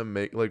shit on him,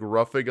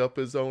 roughing up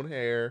his own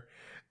hair,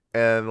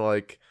 and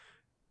like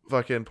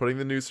fucking putting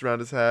the noose around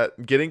his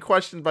hat, getting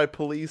questioned by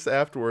police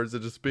afterwards,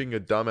 and just being a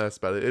dumbass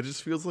about it. It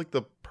just feels like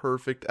the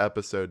perfect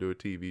episode to a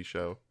TV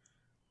show.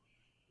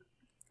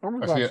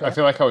 I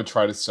feel like I would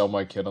try to sell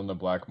my kid on the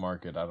black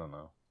market. I don't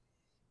know.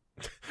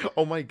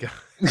 Oh my God.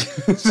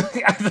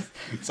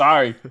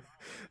 Sorry.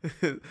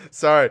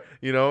 Sorry.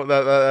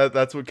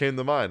 That's what came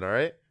to mind, all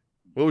right?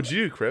 What would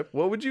you do, Crip?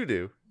 What would you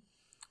do?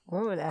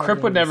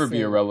 Crip would never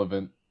be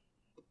irrelevant.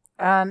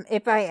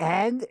 If I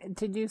had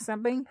to do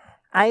something,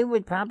 I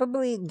would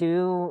probably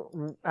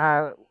do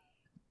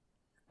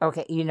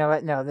okay, you know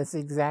what? No, this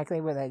is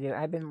exactly what I do.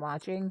 I've been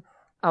watching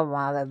a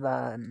lot of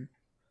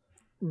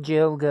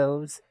Joe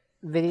Goes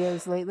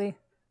videos lately.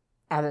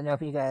 I don't know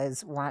if you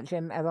guys watch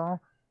him at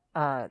all.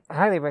 I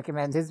highly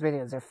recommend his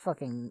videos. Are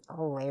fucking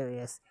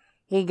hilarious.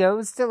 He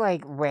goes to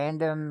like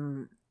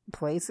random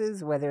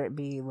places, whether it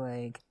be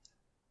like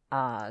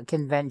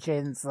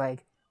conventions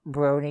like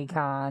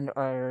BronyCon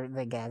or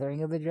the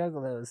Gathering of the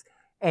Juggalos,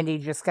 and he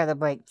just kind of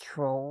like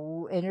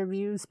troll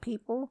interviews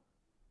people,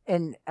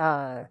 and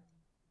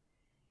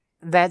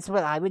that's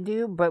what I would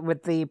do, but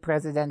with the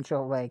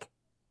presidential like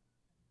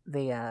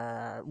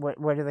the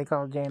what do they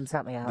call it, James?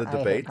 Help me out. The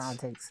debates. I hate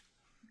politics.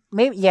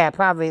 Maybe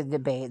probably the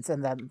debates,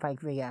 and then like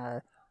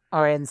the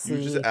RNC.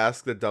 You just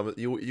ask the dumbest.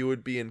 You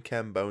would be in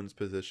Ken Bone's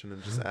position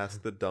and just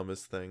ask the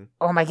dumbest thing.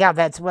 Oh my God,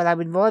 that's what I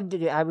would love to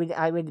do. I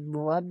would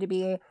love to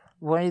be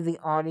one of the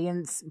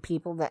audience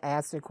people that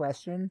asked a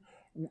question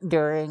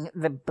during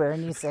the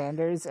Bernie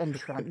Sanders and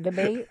Trump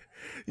debate.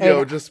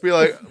 Just be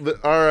like,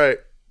 all right,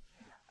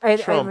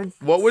 Trump,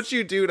 what would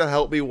you do to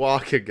help me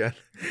walk again?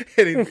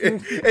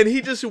 And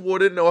he just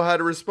wouldn't know how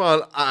to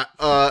respond.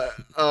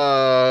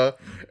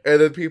 And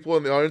then people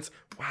in the audience,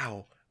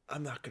 wow,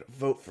 I'm not gonna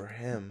vote for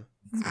him.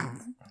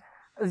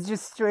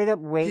 just straight up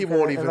wait. He for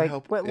won't the, even like,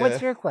 help.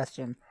 What's your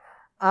question?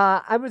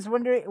 I was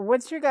wondering,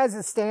 what's your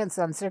guys' stance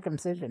on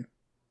circumcision?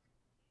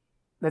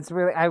 That's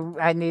really I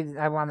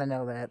want to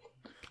know that.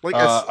 Like,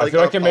 I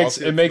feel like it makes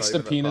it's the not even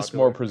that penis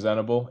popular. more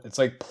presentable. It's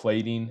like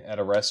plating at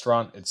a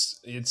restaurant.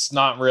 It's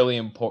not really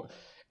important.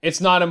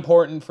 It's not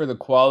important for the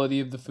quality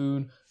of the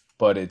food,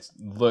 but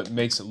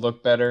makes it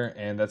look better,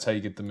 and that's how you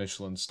get the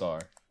Michelin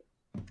star.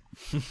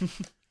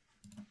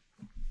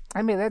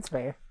 I mean, that's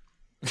fair.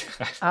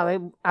 Ali,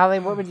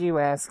 what would you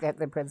ask at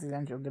the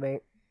presidential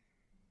debate?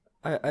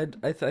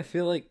 I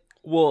feel like,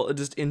 well,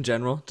 just in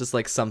general, just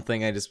like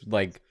something I just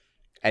like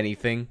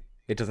anything.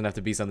 It doesn't have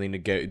to be something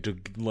to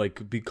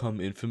like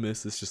become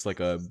infamous. It's just like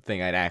a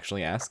thing I'd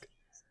actually ask.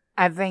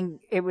 I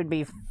think it would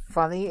be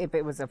funny if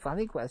it was a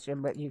funny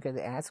question, but you could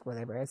ask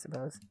whatever, I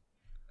suppose.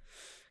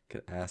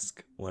 Could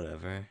ask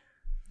whatever.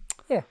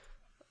 Yeah.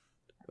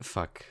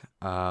 Fuck.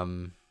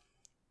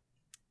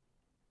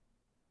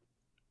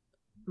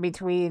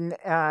 Between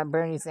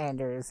Bernie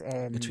Sanders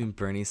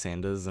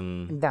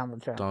and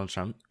Donald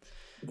Trump.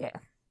 Yeah.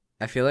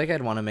 I feel like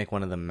I'd want to make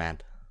one of them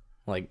mad.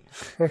 Like,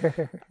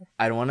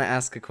 I'd want to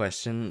ask a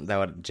question that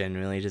would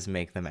genuinely just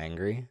make them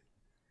angry.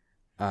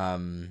 I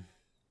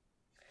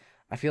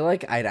feel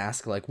like I'd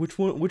ask, like, which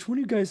one of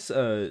you guys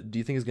do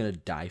you think is gonna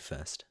die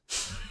first?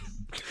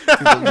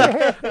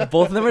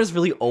 Both of them are just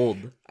really old.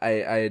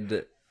 I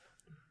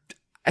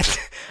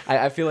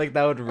feel like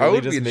that would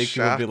really just make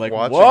people be like,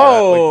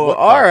 whoa, like,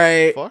 all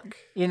right. Fuck?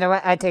 You know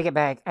what? I take it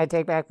back. I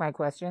take back my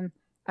question.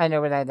 I know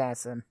what I'd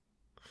ask them.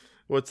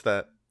 What's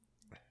that?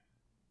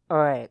 All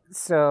right.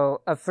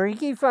 So a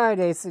Freaky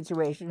Friday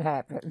situation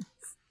happens.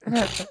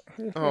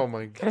 Oh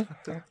my god.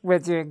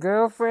 With your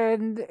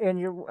girlfriend and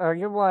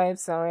your wife.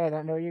 Sorry, I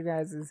don't know you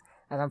guys'.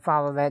 I don't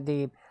follow that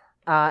deep.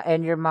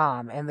 And your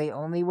mom. And the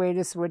only way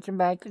to switch them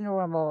back to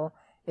normal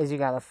is you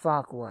gotta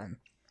fuck one.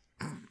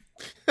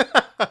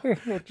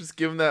 Just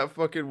give him that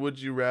fucking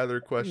would you rather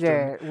question.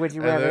 Yeah, would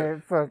you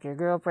rather fuck your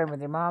girlfriend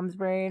with your mom's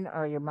brain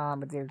or your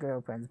mom with your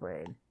girlfriend's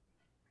brain?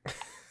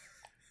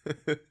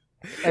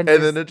 and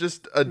then it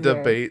just a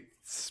debate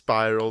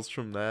spirals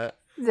from that.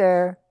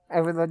 Yeah, I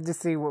would love to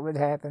see what would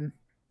happen.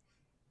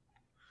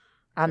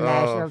 On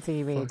national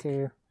TV, fuck.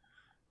 too.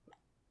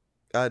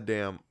 God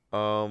damn.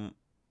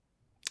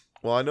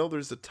 Well, I know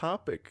there's a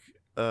topic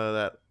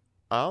that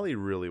Ollie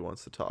really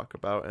wants to talk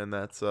about, and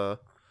that's the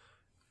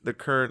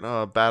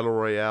current battle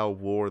royale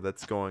war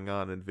that's going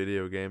on in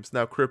video games.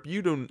 Now, Crip,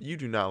 you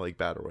do not like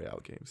battle royale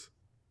games.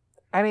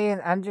 I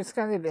mean, I'm just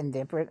kind of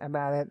indifferent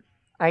about it.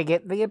 I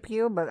get the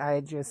appeal, but I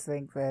just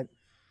think that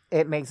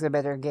it makes a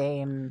better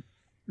game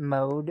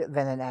mode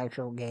than an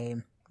actual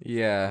game.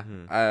 Yeah,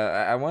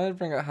 I wanted to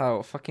bring up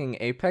how fucking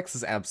Apex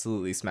is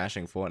absolutely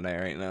smashing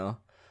Fortnite right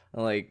now.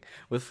 Like,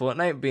 with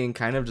Fortnite being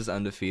kind of just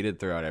undefeated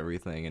throughout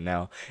everything, and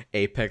now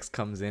Apex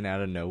comes in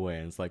out of nowhere,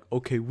 and it's like,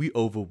 okay, we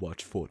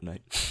Overwatch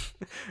Fortnite.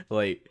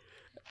 Like,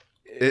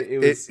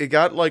 it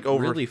got like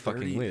over really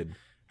fucking weird.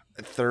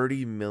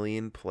 30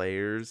 million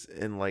players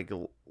in like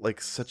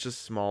such a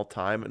small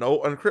time, and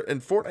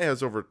Fortnite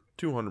has over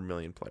 200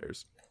 million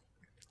players,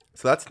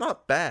 so that's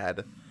not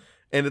bad,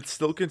 and it's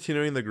still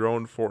continuing to grow,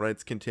 and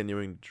Fortnite's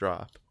continuing to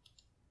drop.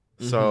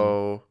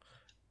 So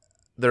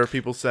there are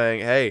people saying,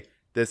 hey,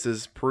 this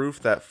is proof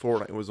that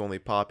Fortnite was only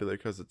popular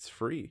because it's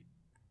free.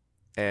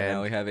 And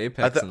now we have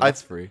Apex, and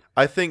that's free.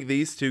 I think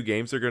these two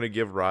games are going to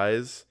give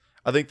rise.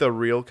 I think the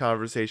real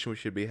conversation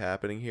should be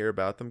happening here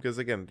about them, because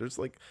again, there's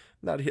like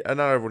not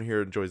everyone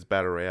here enjoys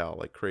battle royale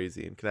like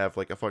crazy and can have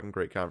like a fucking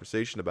great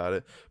conversation about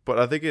it. But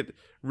I think it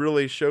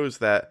really shows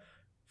that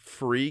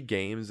free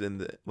games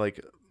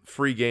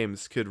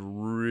could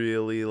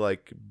really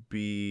like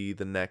be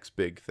the next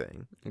big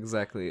thing.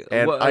 Exactly.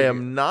 And I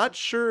am not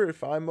sure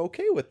if I'm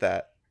okay with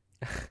that.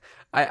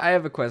 I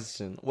have a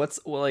question.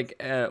 What's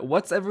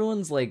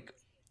everyone's like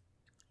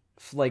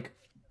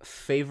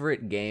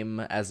favorite game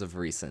as of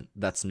recent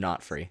that's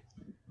not free?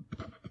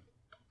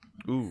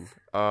 Ooh.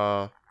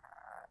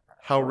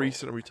 How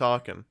recent are we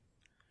talking?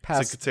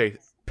 Past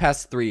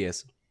 3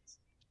 years.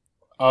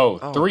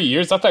 Oh. 3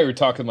 years? I thought you were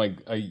talking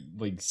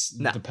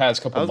the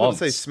past couple months. I was going to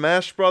say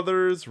Smash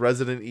Brothers,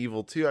 Resident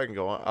Evil 2. I can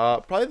go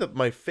on. Probably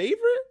my favorite?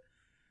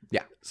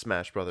 Yeah.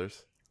 Smash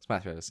Brothers.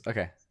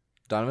 Okay.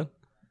 Donovan?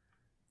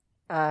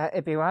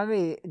 If you want to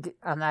be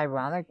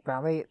unironic,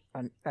 probably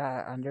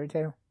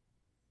Undertale.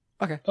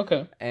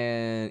 Okay.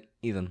 And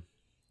Ethan?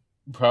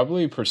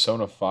 Probably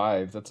Persona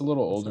 5. That's a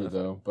little older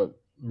though, but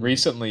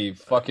recently,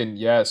 fucking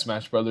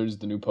Smash Brothers,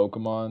 the new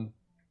Pokemon.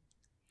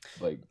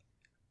 Like,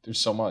 there's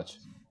so much.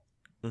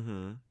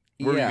 Mm-hmm.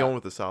 Where are you going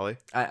with this, Ollie?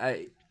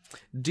 I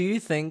do you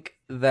think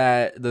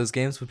that those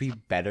games would be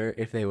better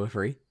if they were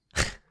free?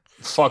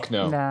 Fuck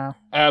no. No.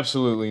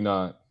 Absolutely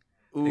not.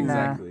 Ooh.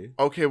 Exactly.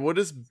 Okay, what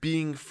does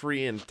being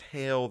free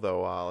entail,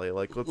 though, Ollie?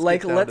 Like, let's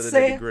get down to the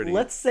nitty-gritty.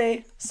 Let's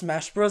say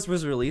Smash Bros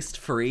was released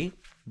free,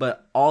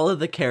 but all of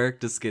the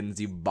character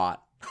skins you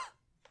bought.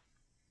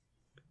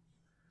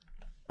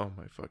 Oh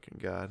my fucking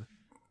god.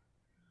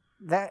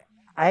 That's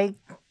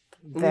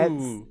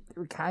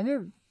kind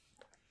of.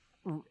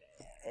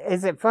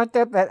 is it fucked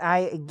up that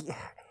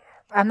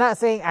I'm not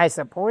saying I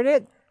support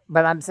it,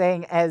 but I'm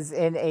saying as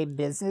in a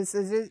business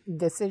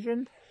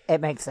decision,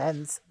 it makes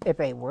sense if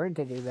they were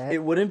to do that.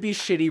 It wouldn't be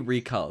shitty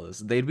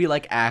recolors. They'd be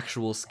like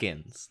actual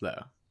skins,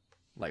 though.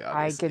 Like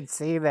obviously. I could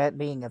see that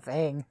being a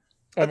thing.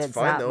 And That's it's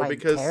fine not, though, like,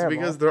 because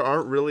terrible. there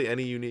aren't really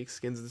any unique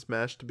skins in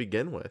Smash to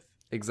begin with.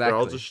 Exactly. They're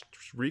all just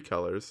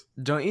recolors.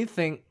 Don't you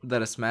think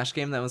that a Smash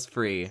game that was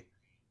free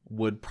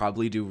would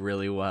probably do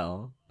really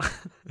well?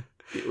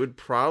 It would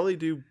probably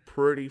do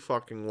pretty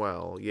fucking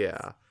well,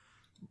 yeah.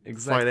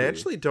 Exactly.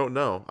 Financially, don't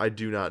know. I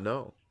do not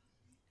know.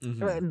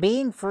 Mm-hmm.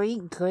 Being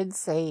free could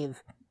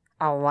save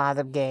a lot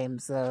of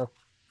games, though,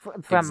 from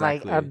Exactly.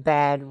 like a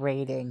bad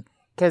rating.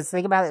 Because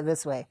think about it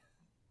this way: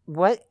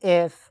 what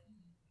if,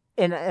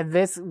 and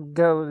this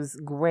goes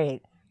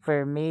great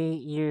for me,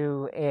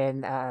 you,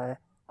 and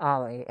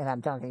Ollie, and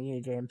I'm talking to you,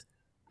 James.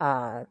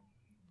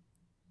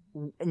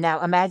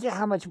 Now imagine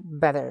how much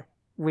better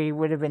we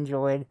would have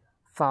enjoyed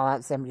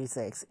Fallout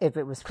 76 if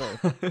it was free.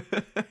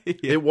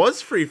 It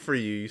was free for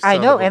you. I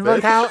know, son of and a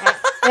look bitch.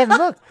 how, and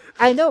look,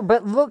 I know,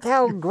 but look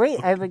how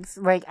great I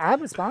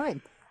was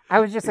fine. I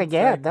was just like,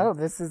 yeah, no,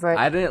 this is like,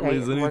 I didn't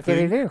lose anything. What can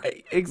you do?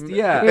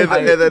 Yeah.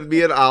 And then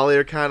me and Ollie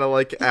are kind of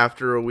like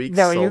after a week.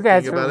 No, you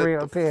guys sulking were about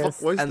real it. The fuck,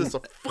 pissed. why is And this a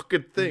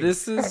fucking thing?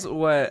 This is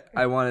what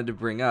I wanted to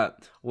bring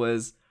up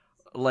was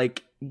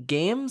like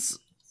games.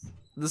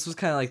 This was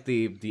kind of like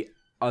the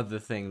other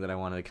thing that I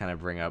wanted to kind of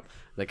bring up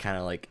that kind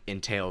of like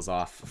entails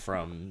off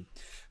from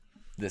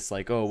this,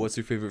 like, oh, what's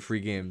your favorite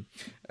free game?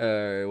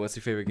 What's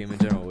your favorite game in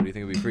general? What do you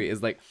think would be free?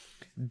 Is like,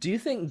 do you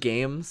think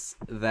games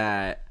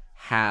that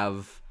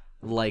have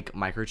like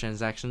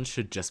microtransactions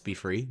should just be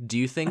free? Do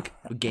you think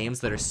games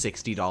that are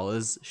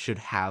 $60 should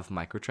have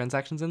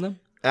microtransactions in them?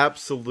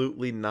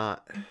 Absolutely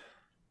not.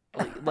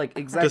 Like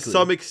exactly. To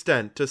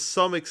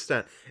some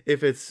extent.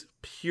 If it's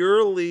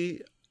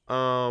purely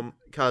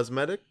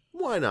cosmetic,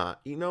 why not?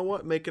 You know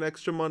what? Make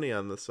extra money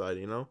on the side,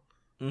 you know?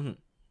 Mm-hmm.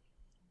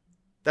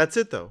 That's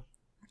it, though.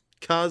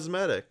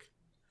 Cosmetic.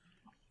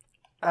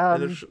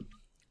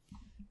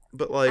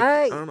 But, like,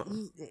 I don't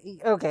know.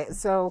 Okay,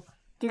 so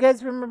do you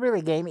guys remember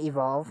the game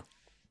Evolve?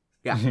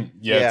 Yeah.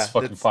 Yeah, it's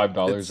fucking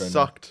 $5 It right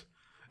sucked.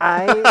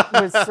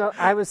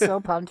 I was so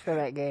pumped for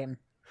that game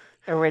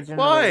originally.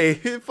 Why?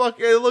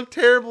 It looked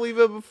terrible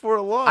even before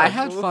launch. I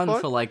had What the fun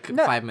fuck? for like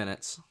No. 5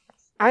 minutes.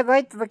 I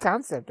liked the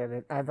concept of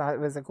it. I thought it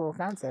was a cool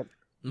concept.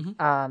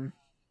 Mm-hmm.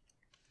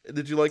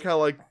 Did you like how,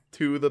 like,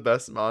 two of the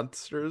best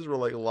monsters were,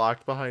 like,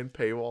 locked behind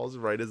paywalls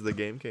right as the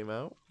game came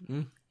out?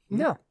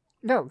 No,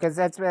 because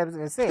that's what I was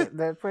gonna say.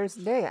 The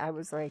first day, I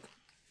was like,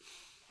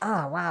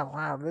 "Oh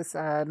wow, this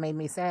made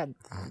me sad."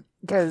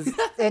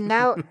 And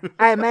now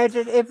I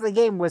imagine if the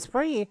game was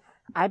free,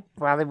 I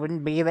probably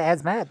wouldn't be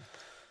as mad.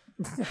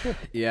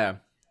 Yeah.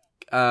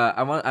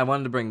 I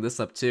wanted to bring this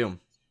up too.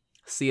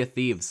 Sea of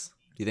Thieves.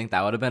 Do you think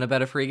that would have been a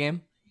better free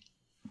game?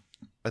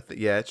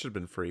 Yeah, it should have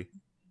been free.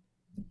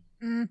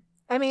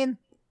 I mean,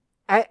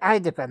 I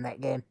defend that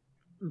game,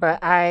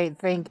 but I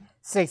think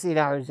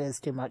 $60 is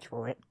too much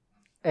for it,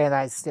 and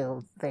I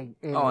still think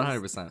it is.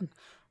 100%.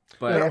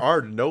 But There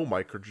are no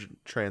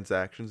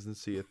microtransactions in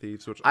Sea of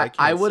Thieves, which I can't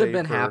I would have say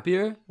been for-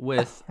 happier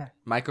with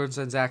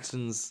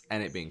microtransactions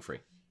and it being free.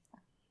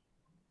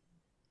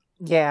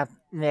 Yeah,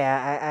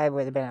 I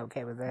would have been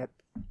okay with that.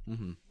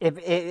 Mm-hmm.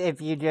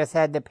 If you just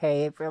had to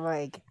pay for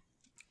like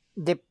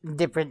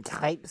different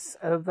types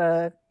of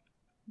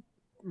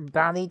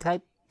bounty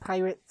type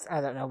pirates.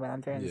 I don't know what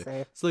I'm trying to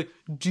say. It's like,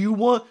 do you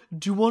want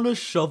a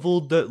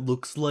shovel that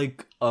looks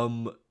like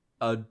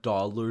a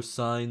dollar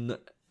sign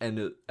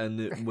and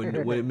when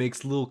it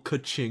makes little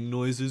ka-ching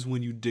noises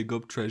when you dig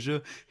up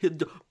treasure?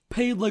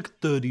 Pay like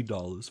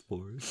 $30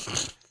 for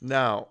it.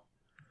 Now,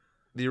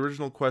 the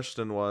original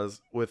question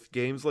was, with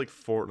games like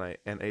Fortnite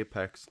and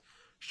Apex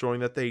showing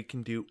that they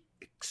can do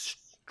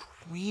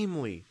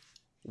extremely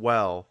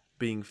well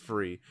being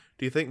free,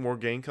 do you think more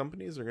game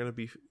companies are going to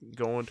be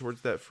going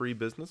towards that free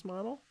business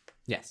model?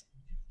 Yes.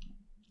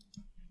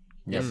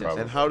 Yeah,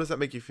 probably. And how does that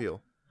make you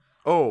feel?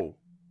 Oh,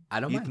 I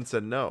don't Ethan mind.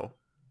 said no.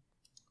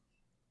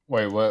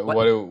 Wait,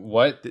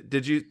 what?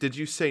 Did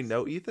you say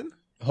no, Ethan?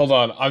 Hold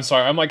on. I'm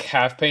sorry. I'm like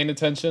half paying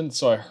attention,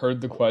 so I heard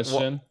the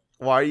question.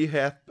 Why are you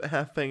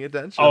half paying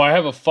attention? Oh, I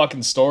have a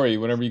fucking story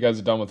whenever you guys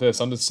are done with this.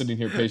 I'm just sitting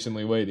here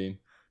patiently waiting.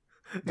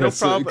 No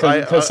problem.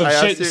 Because I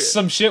asked you-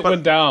 some shit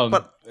went down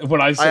but when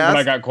I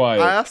got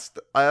quiet.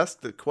 I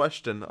asked the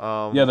question.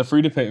 Yeah, the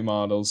free to pay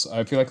models.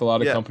 I feel like a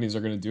lot of Yeah. companies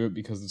are going to do it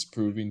because it's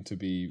proving to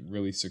be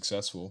really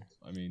successful.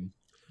 I mean,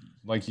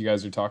 like you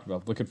guys are talking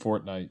about, look at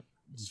Fortnite.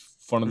 It's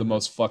one of the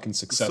most fucking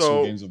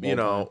successful games of all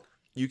time.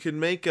 You can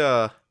make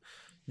a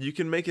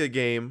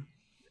game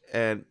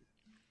and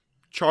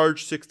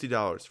charge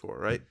 $60 for it,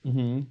 right?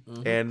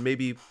 Mm-hmm. And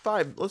maybe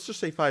let's just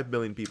say 5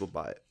 million people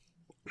buy it.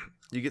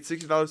 You get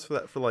 $60 for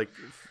that, for like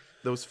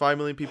those 5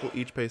 million people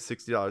each pay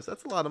 $60.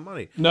 That's a lot of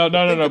money. No.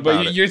 about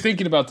But it. you're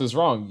thinking about this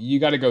wrong. You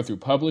got to go through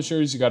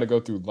publishers. You got to go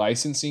through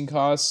licensing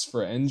costs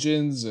for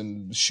engines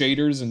and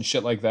shaders and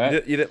shit like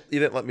that. You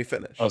didn't let me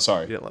finish. Oh,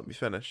 sorry. You didn't let me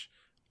finish.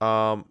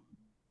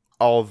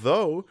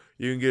 Although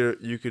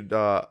You could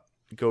go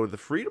to the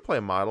free to play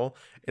model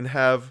and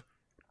have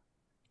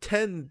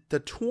 10 to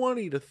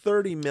 20 to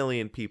 30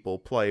 million people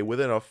play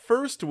within a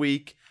first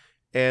week,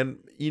 and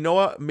you know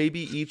what?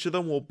 Maybe each of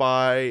them will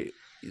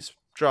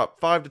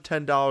drop $5 to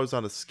 $10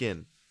 on a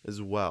skin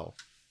as well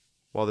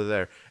while they're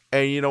there.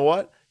 And you know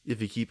what?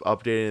 If you keep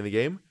updating the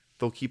game,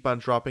 they'll keep on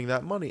dropping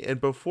that money.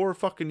 And before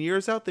fucking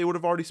year's out, they would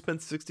have already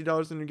spent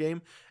 $60 in your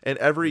game. And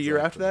every year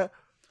after that,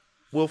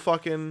 we'll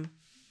fucking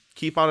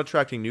keep on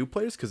attracting new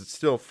players because it's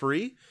still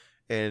free.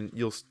 And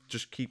you'll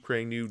just keep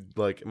creating new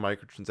like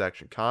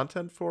microtransaction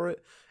content for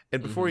it.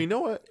 And before you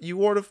know it, you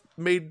would have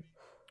made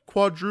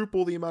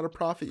quadruple the amount of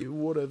profit you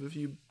would have if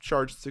you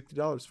charged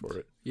 $60 for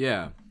it.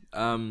 Yeah.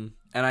 And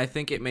I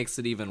think it makes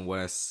it even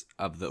worse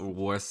of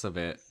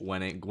it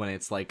when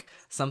it's like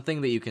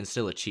something that you can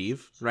still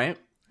achieve, right?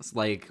 It's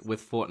like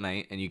with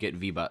Fortnite and you get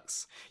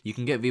V-Bucks. You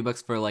can get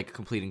V-Bucks for like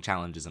completing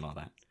challenges and all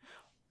that.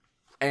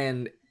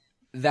 And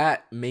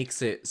that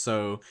makes it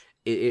so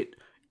it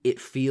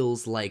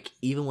feels like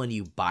even when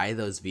you buy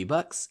those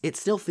V-Bucks, it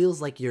still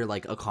feels like you're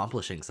like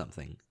accomplishing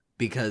something.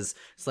 Because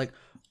it's like,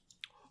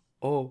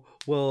 oh,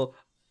 well,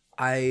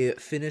 I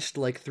finished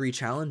like 3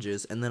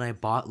 challenges and then I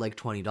bought like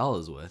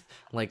 $20 worth.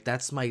 Like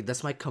that's my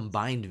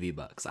combined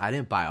V-Bucks. I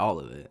didn't buy all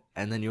of it.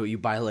 And then you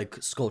buy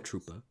like Skull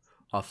Trooper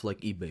off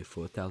like eBay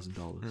for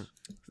 $1,000.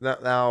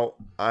 Now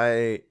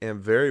I am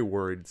very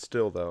worried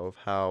still though of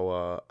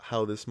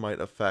how this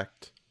might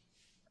affect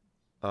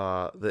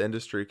the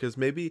industry, because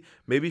maybe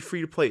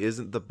free to play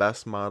isn't the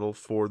best model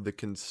for the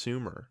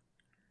consumer.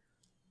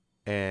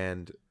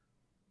 And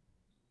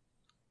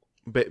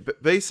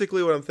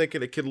basically what I'm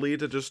thinking, it could lead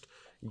to just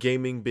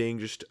gaming being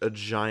just a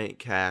giant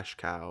cash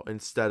cow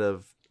instead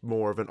of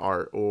more of an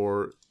art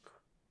or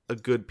a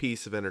good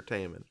piece of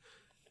entertainment.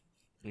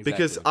 Exactly.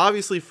 Because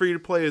obviously free to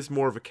play is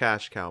more of a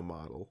cash cow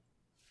model.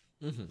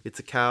 Mm-hmm. It's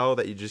a cow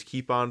that you just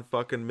keep on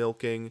fucking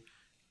milking,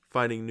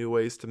 finding new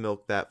ways to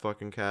milk that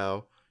fucking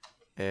cow,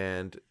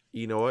 and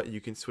you know what?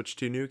 You can switch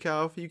to a new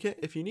cow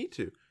if you need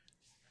to.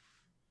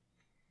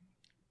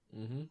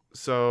 Mm-hmm.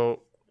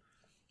 So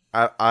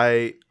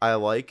I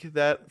like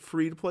that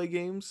free to play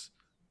games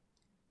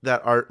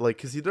that are like,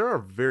 because there are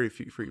very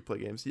few free to play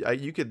games.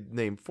 You could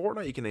name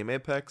Fortnite, you can name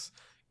Apex.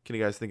 Can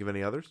you guys think of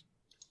any others?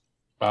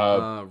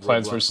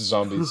 Plants vs.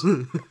 Zombies.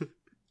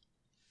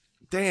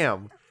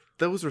 Damn,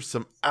 those are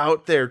some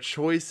out there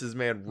choices,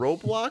 man.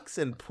 Roblox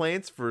and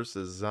Plants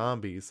vs.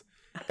 Zombies.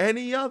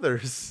 Any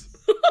others?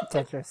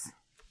 Tetris.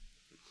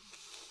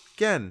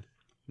 Again,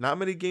 not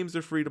many games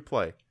are free to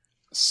play.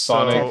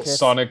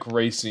 Sonic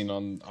Racing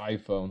on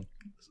iPhone.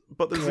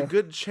 But there's a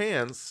good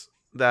chance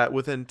that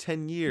within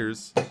 10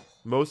 years,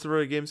 most of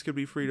our games could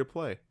be free to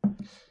play.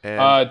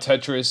 And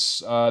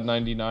Tetris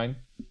 99.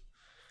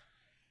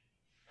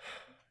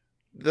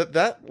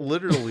 That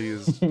literally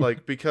is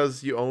like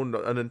because you own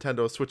a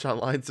Nintendo Switch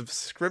Online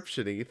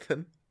subscription,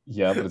 Ethan.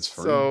 Yeah, but it's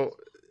free. So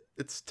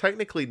it's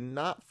technically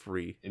not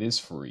free. It is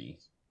free.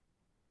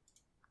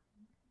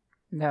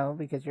 No,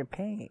 because you're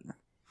paying.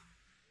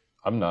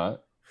 I'm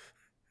not.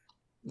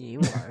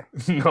 You are.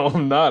 No,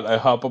 I'm not. I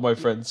hop on my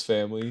friend's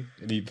family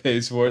and he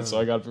pays for it, so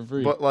I got it for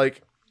free. But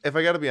like, if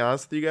I gotta be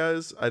honest with you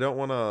guys, I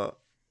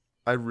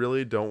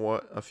really don't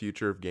want a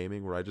future of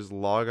gaming where I just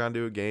log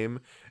onto a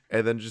game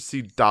and then just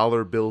see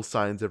dollar bill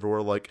signs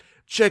everywhere like,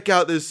 check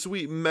out this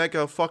sweet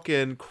mega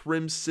fucking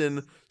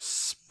crimson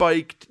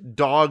spiked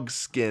dog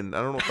skin.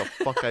 I don't know what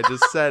the fuck I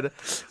just said,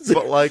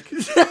 but like,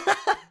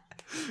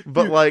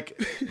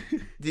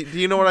 do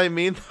you know what I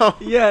mean though?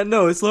 Yeah,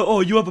 no, it's like, oh,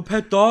 you have a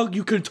pet dog?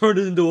 You can turn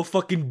it into a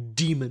fucking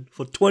demon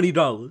for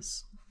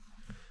 $20.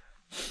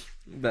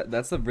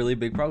 That's a really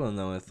big problem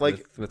though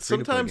with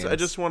sometimes I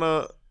just want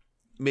to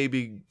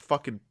maybe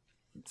fucking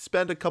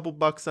spend a couple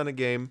bucks on a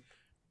game,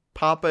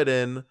 pop it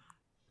in,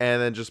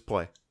 and then just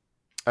play.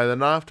 And then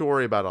not have to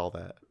worry about all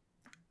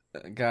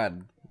that.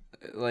 God,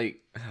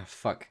 like,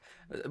 fuck.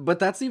 But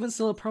that's even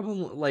still a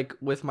problem, like,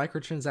 with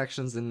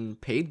microtransactions in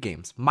paid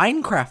games.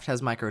 Minecraft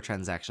has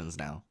microtransactions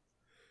now.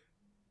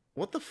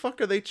 What the fuck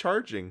are they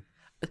charging?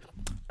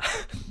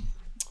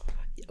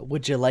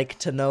 Would you like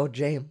to know,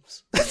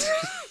 James?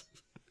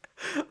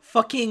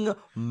 Fucking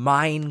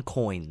mine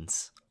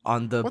coins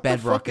on the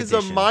Bedrock edition.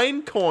 What the fuck is a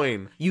mine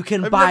coin?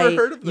 I've never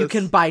heard of this. You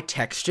can buy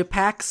texture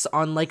packs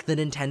on like the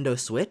Nintendo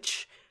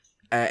Switch,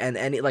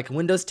 and like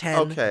Windows 10.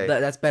 Okay,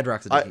 that's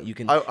Bedrock's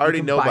edition. I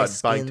already know about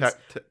buying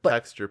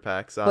texture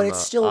packs on, but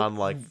it's still on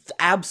like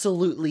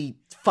absolutely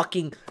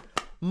fucking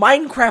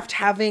Minecraft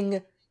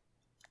having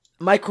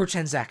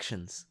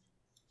microtransactions.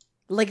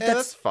 Like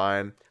that's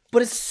fine,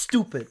 but it's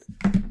stupid.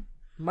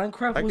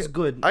 Minecraft was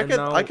good.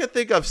 I could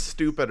think of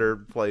stupider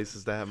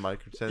places to have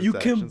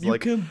microtransactions. You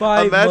can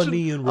buy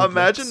money in Roblox.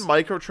 Imagine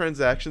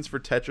microtransactions for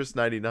Tetris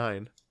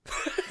 99.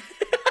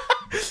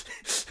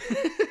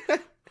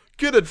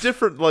 Get a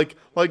different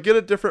get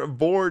a different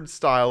board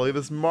style, like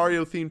this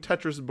Mario themed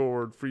Tetris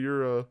board for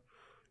your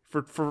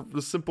for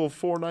the simple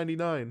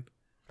 $4.99.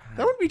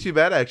 That wouldn't be too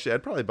bad actually.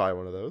 I'd probably buy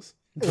one of those.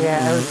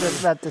 Yeah, I was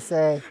just about to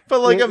say. But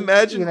like,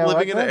 imagine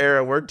living in an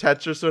era where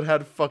Tetris would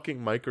have fucking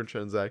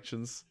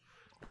microtransactions.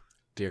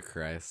 Dear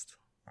Christ.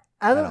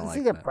 I don't see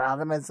like a that.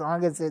 problem as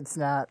long as it's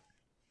not,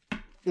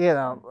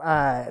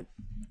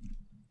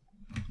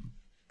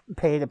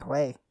 pay to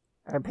play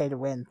or pay to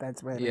win.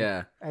 That's what.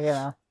 Yeah.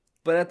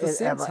 But at the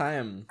same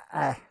time,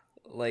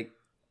 like,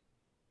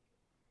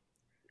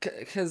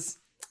 because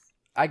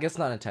I guess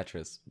not in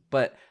Tetris,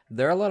 but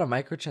there are a lot of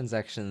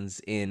microtransactions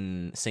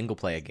in single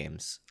player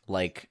games,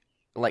 like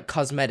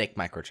cosmetic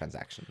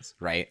microtransactions,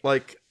 right?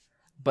 Like,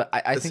 but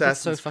I think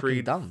it's so fucking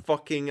Creed dumb.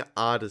 Fucking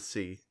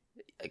Odyssey.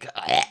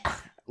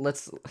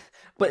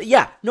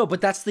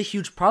 But that's the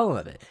huge problem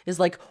of it. Is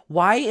like,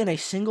 why in a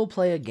single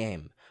player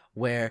game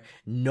where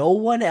no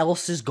one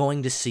else is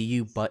going to see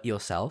you but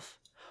yourself,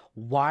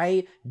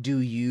 why do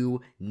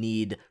you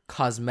need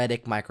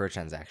cosmetic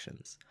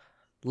microtransactions?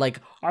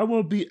 Like, I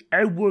want to be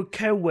Edward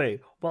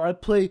Kenway while I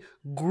play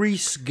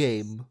Grease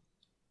game.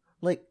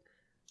 Like,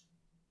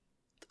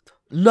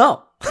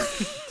 no.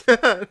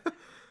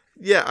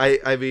 Yeah,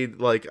 I mean,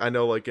 like, I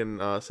know, like, in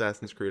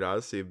Assassin's Creed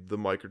Odyssey, the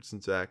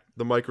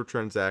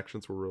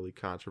microtransactions were really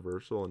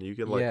controversial, and you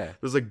can, like,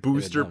 there's, like,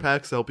 booster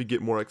packs to help you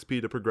get more XP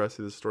to progress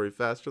through the story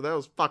faster. That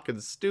was fucking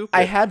stupid.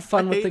 I had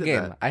fun with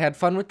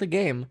the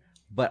game.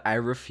 But I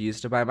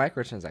refused to buy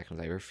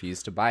microtransactions. I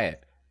refused to buy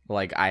it.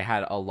 Like, I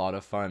had a lot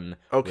of fun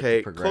with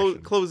the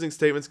progression. Closing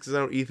statements, because I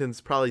know Ethan's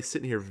probably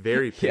sitting here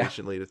very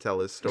patiently to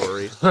tell his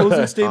story.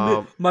 Closing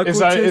statement,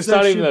 microtransactions it's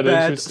not even that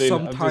bad, interesting.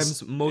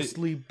 sometimes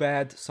mostly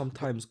bad,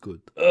 sometimes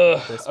good.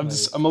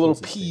 I'm a little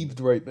peeved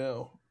right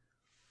now.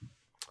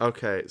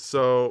 Okay,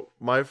 so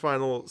my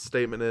final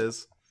statement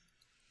is,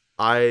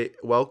 I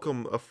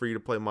welcome a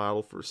free-to-play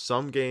model for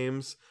some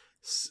games,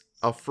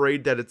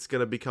 afraid that it's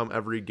going to become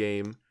every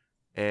game.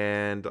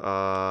 And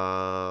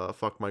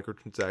fuck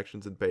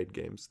microtransactions in paid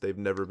games. They've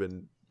never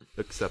been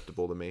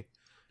acceptable to me.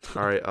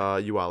 All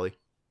right, you Ollie.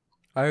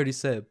 I already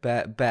said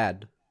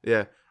bad.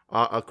 Yeah,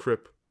 a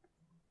Crip.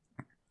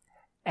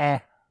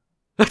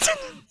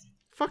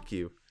 Fuck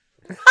you.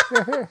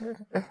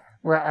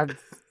 Well,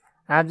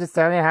 I'm just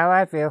telling you how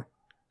I feel.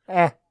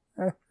 All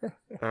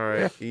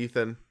right,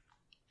 Ethan.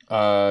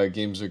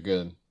 Games are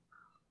good.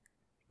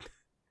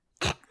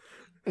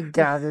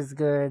 God is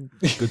good.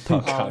 Good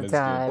talk. All the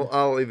time. Well,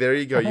 Ollie, there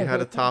you go. You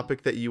had a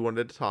topic that you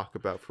wanted to talk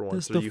about for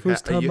once. That's the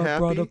first time I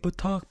brought up a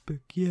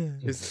topic. Yeah.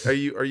 Are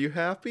you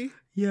happy?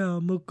 Yeah,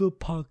 I'm a good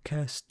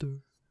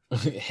podcaster.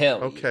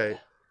 Hell. Okay,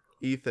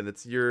 Ethan,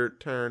 it's your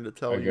turn to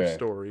tell your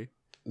story.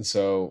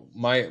 So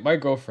my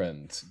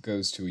girlfriend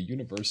goes to a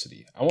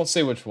university. I won't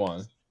say which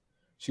one.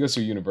 She goes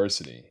to a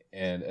university,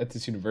 and at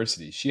this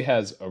university, she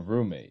has a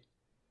roommate,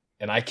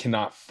 and I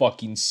cannot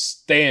fucking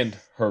stand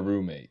her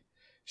roommate.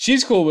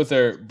 She's cool with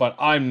her, but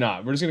I'm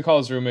not. We're just gonna call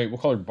this roommate. We'll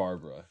call her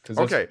Barbara.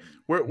 Okay,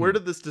 where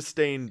did this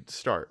disdain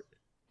start?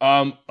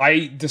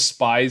 I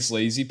despise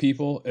lazy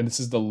people, and this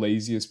is the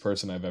laziest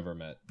person I've ever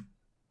met.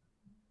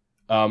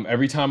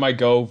 Every time I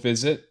go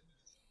visit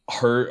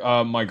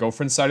her, my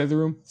girlfriend's side of the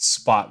room,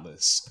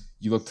 spotless.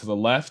 You look to the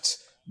left,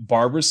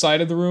 Barbara's side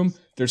of the room,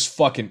 there's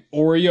fucking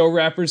Oreo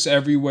wrappers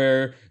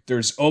everywhere.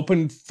 There's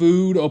open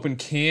food, open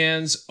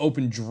cans,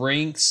 open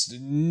drinks.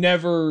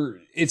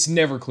 It's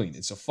never clean.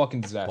 It's a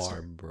fucking disaster.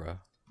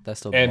 Barbara. That's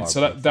the and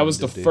so that was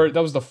the first.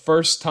 That was the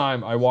first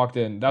time I walked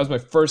in. That was my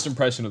first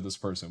impression of this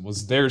person.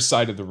 Was their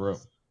side of the room,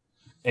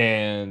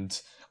 and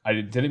I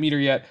didn't meet her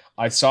yet.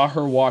 I saw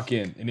her walk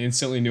in and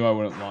instantly knew I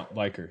wouldn't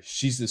like her.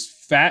 She's this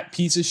fat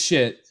piece of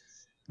shit.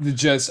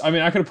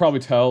 I could have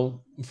probably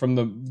tell from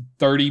the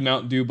 30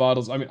 Mountain Dew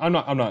bottles. I mean, I'm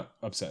not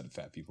upset at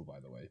fat people, by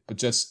the way, but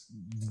just.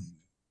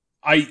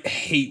 I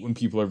hate when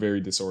people are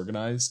very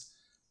disorganized.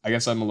 I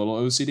guess I'm a little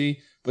OCD,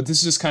 but this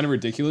is just kind of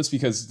ridiculous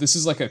because this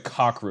is like a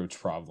cockroach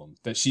problem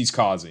that she's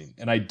causing,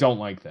 and I don't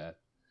like that.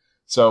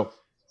 So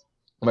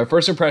my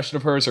first impression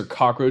of her is her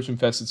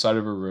cockroach-infested side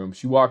of her room.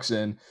 She walks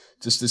in,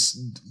 just this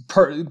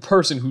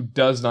person who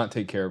does not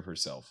take care of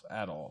herself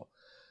at all.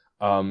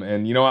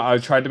 And you know what? I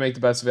tried to make the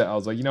best of it. I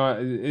was like,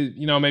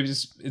 maybe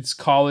it's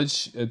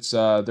college. It's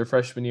their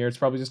freshman year. It's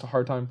probably just a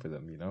hard time for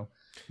them,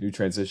 New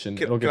transition.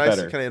 It'll get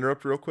better. Can I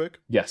interrupt real quick?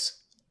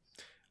 Yes.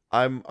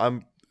 I'm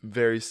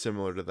very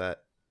similar to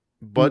that.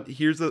 But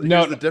here's the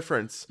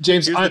difference.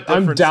 James, I'm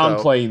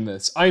downplaying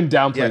this. I'm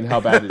downplaying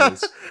how bad it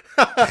is.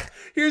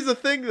 Here's the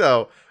thing,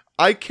 though.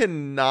 I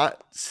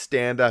cannot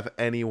stand to have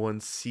anyone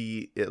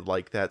see it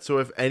like that. So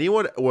if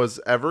anyone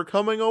was ever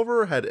coming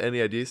over, had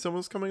any idea someone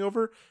was coming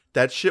over,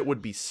 that shit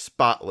would be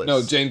spotless.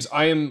 No, James,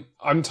 I'm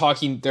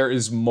talking, there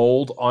is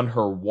mold on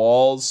her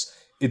walls.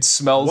 It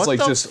smells like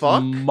just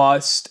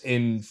must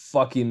and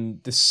fucking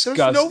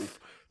disgusting.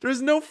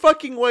 There's no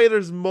fucking way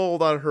there's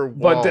mold on her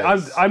walls.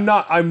 But I'm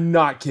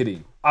not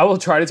kidding. I will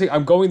try to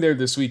I'm going there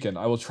this weekend.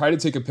 I will try to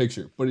take a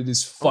picture, but it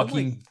is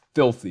fucking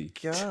filthy.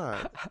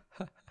 God.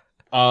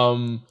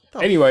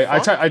 Anyway,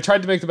 I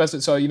tried to make the best of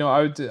it. So,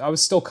 I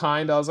was still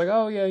kind. I was like,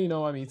 oh yeah,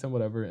 I'm Ethan,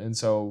 whatever. And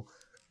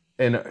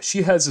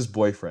she has this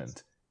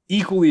boyfriend,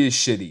 equally as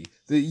shitty.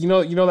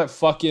 That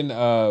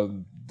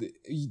fucking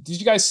did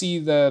you guys see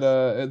that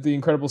The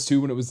Incredibles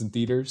 2 when it was in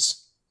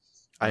theaters?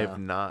 I have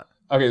not.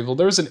 Okay, well,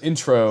 there's an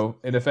intro,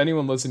 and if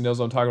anyone listening knows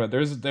what I'm talking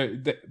about,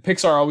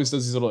 Pixar always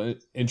does these little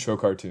intro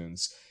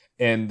cartoons,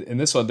 and in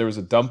this one there was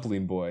a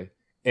dumpling boy,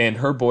 and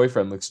her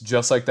boyfriend looks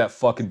just like that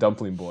fucking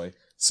dumpling boy.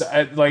 So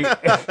like,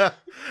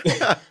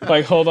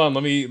 like hold on,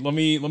 let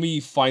me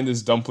find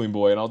this dumpling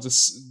boy, and I'll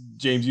just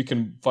James, you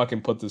can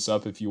fucking put this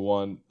up if you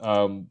want,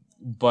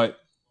 but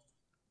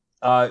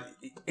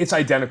it's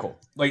identical.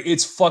 Like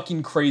it's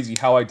fucking crazy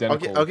how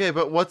identical. Okay,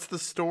 but what's the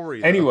story?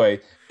 Though?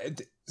 Anyway,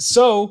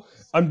 so.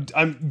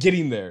 I'm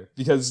getting there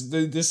because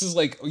this is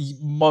like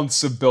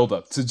months of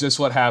buildup to just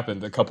what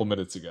happened a couple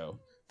minutes ago.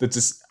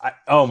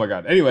 Oh my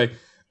god. Anyway,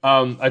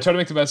 I tried to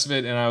make the best of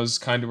it, and I was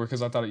kind of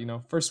because I thought,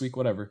 first week,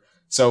 whatever.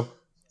 So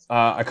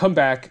I come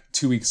back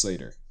 2 weeks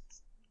later.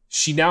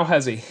 She now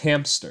has a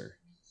hamster,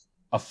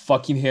 a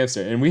fucking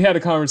hamster, and we had a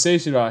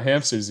conversation about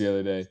hamsters the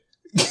other day.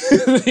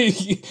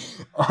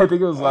 I think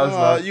it was last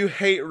night. You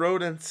hate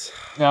rodents.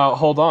 Now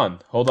hold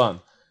on.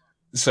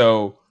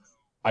 So.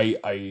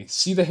 I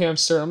see the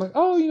hamster. I'm like,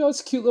 oh,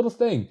 it's a cute little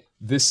thing.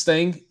 This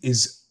thing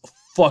is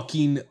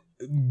fucking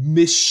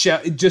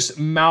just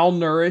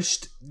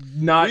malnourished,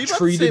 not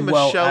treated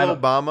well. Michelle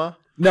Obama?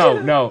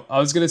 No. I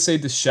was gonna say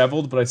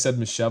disheveled, but I said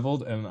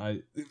misheveled,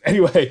 and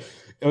anyway,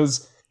 it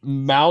was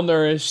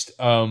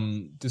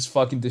malnourished, just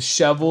fucking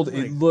disheveled.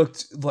 It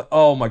looked like,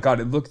 oh my god,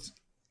 it looked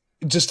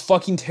just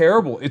fucking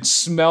terrible. It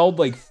smelled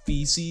like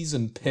feces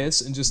and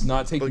piss and just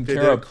not taken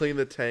care of. Clean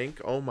the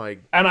tank. Oh my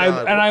god. And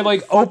I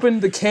like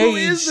opened the cage. Who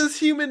is this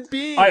human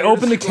being? I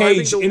opened the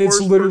cage and it's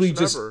literally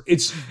just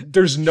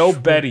there's no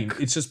bedding.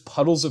 It's just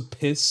puddles of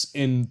piss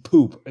and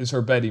poop is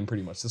her bedding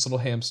pretty much. This little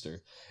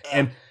hamster.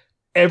 And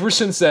ever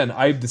since then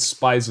I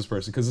despise this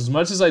person because as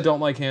much as I don't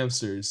like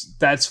hamsters,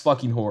 that's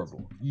fucking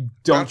horrible. You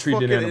don't treat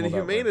an animal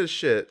that way. Inhumane as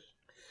shit.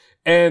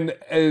 And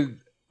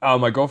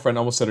my girlfriend,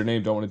 almost said her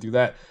name, don't want to do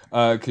that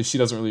because she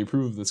doesn't really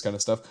approve of this kind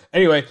of stuff.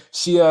 Anyway,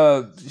 she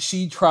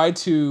tried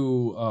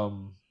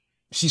to,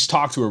 she's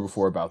talked to her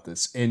before about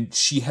this, and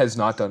she has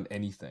not done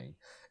anything.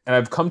 And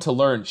I've come to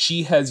learn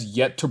she has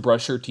yet to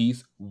brush her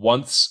teeth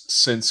once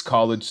since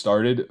college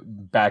started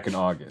back in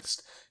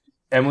August.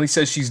 Emily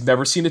says she's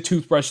never seen a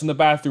toothbrush in the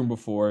bathroom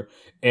before,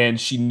 and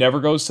she never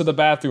goes to the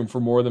bathroom for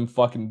more than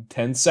fucking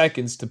 10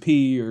 seconds to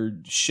pee or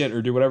shit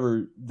or do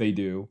whatever they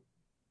do.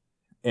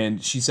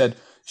 And she said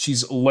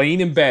she's laying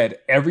in bed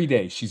every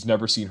day. She's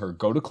never seen her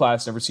go to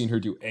class, never seen her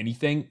do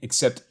anything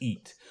except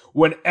eat.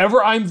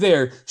 Whenever I'm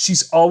there,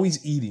 she's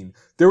always eating.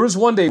 There was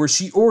one day where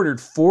she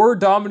ordered 4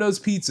 Domino's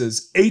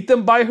pizzas, ate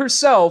them by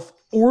herself,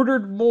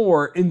 ordered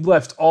more, and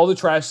left all the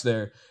trash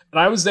there. And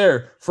I was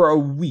there for a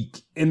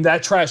week, and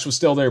that trash was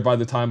still there by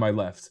the time I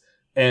left.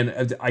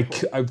 And I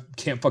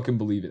can't fucking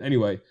believe it.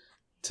 Anyway,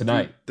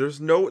 tonight. Dude,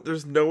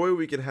 there's no way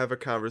we can have a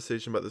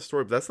conversation about this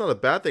story, but that's not a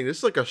bad thing. This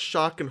is like a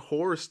shock and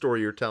horror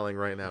story you're telling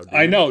right now, dude.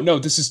 I know. No,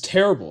 this is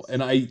terrible.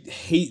 And I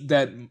hate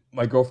that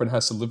my girlfriend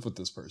has to live with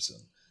this person.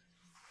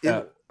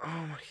 Oh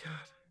my god.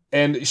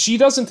 And she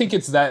doesn't think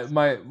it's that.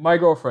 My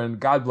girlfriend,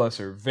 God bless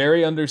her,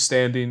 very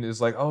understanding,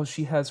 is like, oh,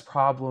 she has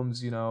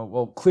problems,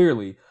 well,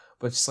 clearly.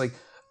 But she's like,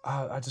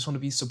 I just want to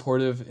be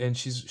supportive. And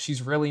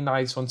she's really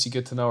nice once you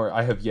get to know her.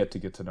 I have yet to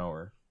get to know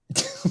her.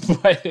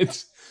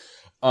 But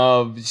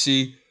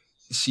she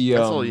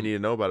that's all you need to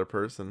know about a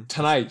person.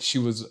 Tonight she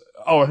was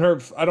and her,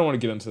 I don't want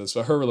to get into this,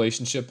 but her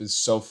relationship is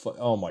so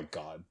oh my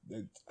god.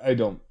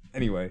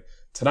 Anyway,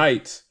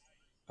 tonight,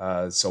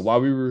 so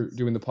while we were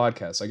doing the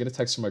podcast, I get a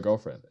text from my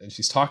girlfriend and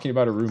she's talking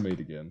about her roommate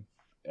again.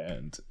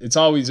 And it's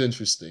always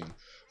interesting.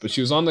 But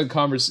she was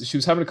she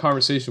was having a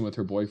conversation with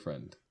her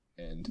boyfriend,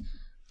 and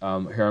here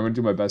I'm gonna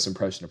do my best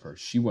impression of her.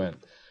 She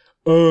went,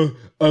 I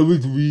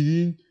was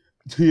reading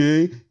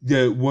today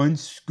that 1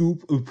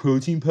 scoop of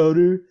protein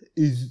powder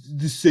is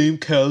the same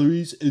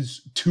calories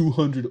as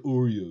 200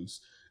 Oreos.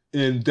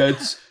 And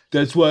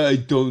that's why I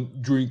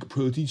don't drink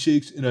protein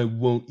shakes and I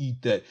won't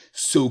eat that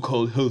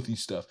so-called healthy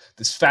stuff.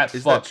 This fat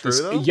is fuck. That true,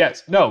 though?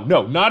 Yes. No,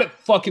 not at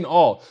fucking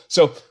all.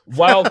 So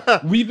while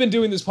we've been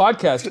doing this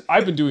podcast,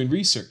 I've been doing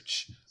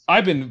research.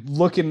 I've been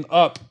looking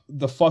up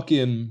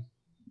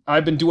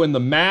I've been doing the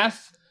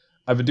math.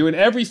 I've been doing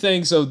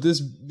everything. So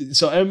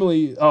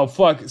Emily, oh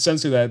fuck,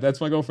 censor that.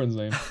 That's my girlfriend's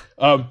name.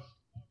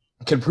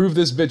 Can prove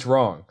this bitch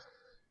wrong.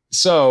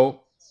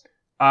 So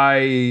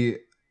I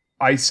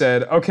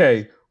said,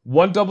 okay,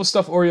 1 double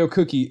stuffed Oreo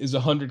cookie is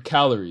 100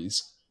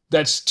 calories.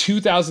 That's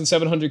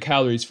 2,700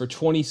 calories for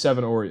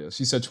 27 Oreos.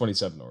 She said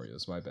 27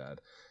 Oreos, my bad.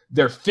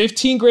 They're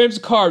 15 grams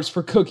of carbs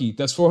per cookie.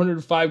 That's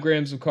 405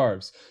 grams of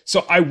carbs.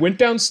 So I went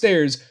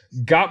downstairs,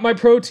 got my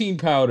protein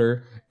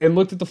powder, and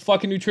looked at the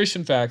fucking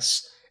nutrition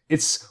facts.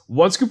 It's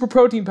 1 scoop of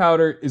protein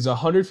powder is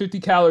 150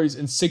 calories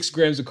and 6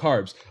 grams of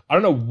carbs. I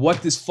don't know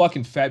what this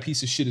fucking fat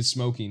piece of shit is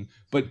smoking,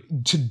 but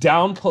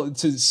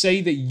to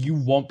say that you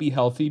won't be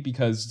healthy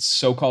because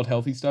so-called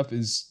healthy stuff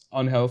is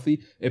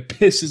unhealthy, it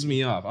pisses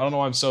me off. I don't know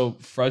why I'm so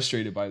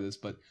frustrated by this,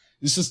 but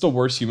this is the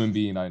worst human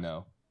being I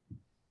know.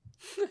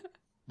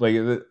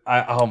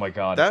 Oh my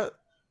god. That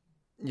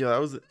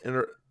was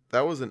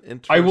an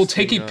interesting. I will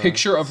take a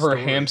picture of her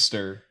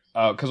hamster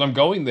because I'm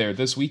going there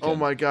this weekend. Oh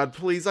my god,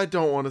 please, I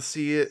don't want to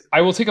see it.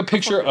 I will take a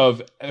picture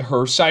of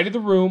her side of the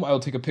room. I will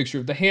take a picture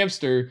of the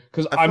hamster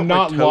because I'm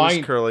not my toes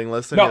lying. Curling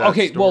listening to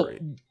that story.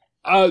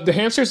 The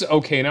hamster's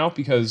okay now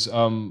because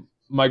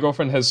my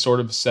girlfriend has sort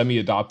of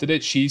semi-adopted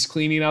it. She's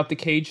cleaning out the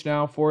cage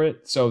now for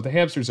it, so the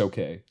hamster's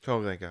okay.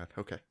 Oh thank God.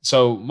 Okay.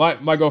 So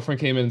my girlfriend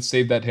came in and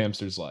saved that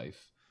hamster's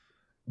life.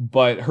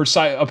 But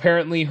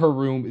apparently her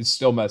room is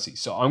still messy.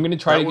 So I'm going to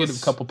try to get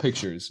a couple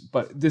pictures.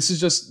 But this is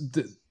just...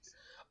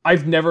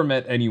 I've never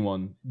met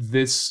anyone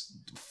this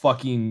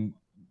fucking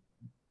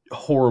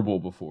horrible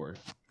before.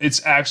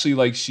 It's actually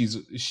like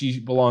she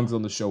belongs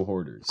on the show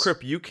Hoarders.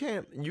 Crip, you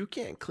can't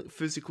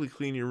physically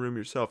clean your room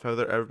yourself. Have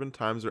there ever been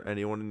times where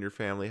anyone in your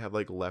family have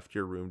like left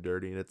your room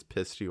dirty and it's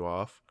pissed you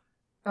off?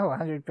 Oh,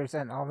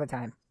 100% all the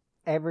time.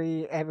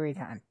 Every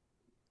time.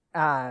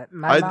 My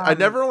mom, I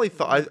never only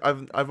thought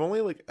I've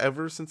only like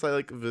ever since I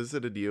like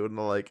visited you and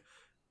I'm like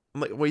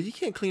wait, he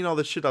can't clean all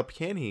this shit up,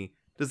 can he?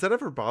 Does that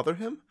ever bother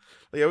him?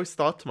 Like I always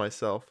thought to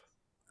myself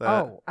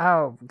that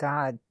oh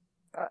God,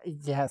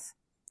 yes,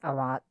 a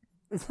lot.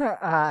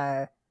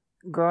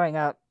 Growing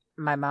up,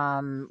 my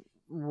mom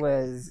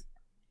was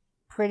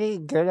pretty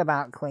good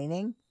about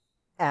cleaning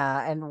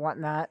and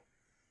whatnot,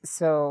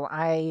 so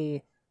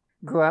I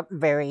grew up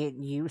very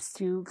used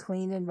to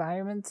clean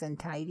environments and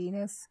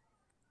tidiness.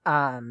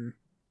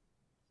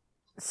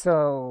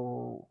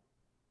 So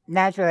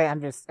naturally, I'm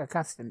just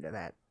accustomed to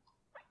that.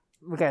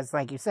 Because,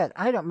 like you said,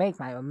 I don't make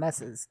my own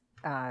messes.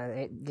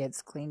 It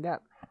gets cleaned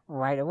up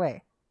right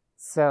away.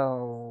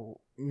 So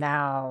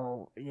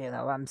now,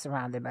 I'm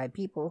surrounded by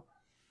people.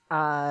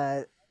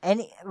 I'm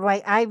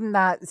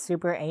not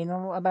super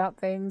anal about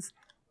things,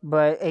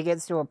 but it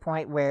gets to a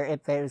point where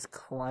if there's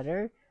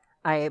clutter,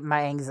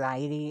 my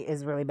anxiety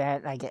is really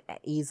bad. I get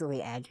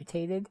easily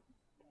agitated,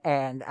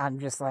 and I'm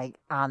just like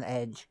on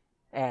edge,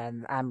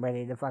 and I'm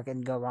ready to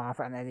fucking go off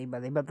on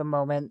anybody. But the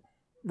moment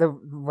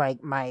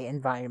my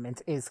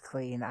environment is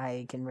clean,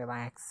 I can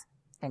relax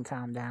and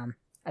calm down.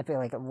 I feel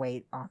like a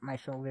weight off my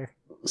shoulder.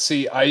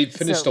 See, I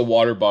finished a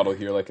water bottle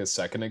here like a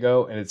second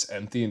ago, and it's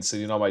empty and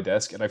sitting on my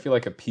desk, and I feel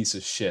like a piece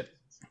of shit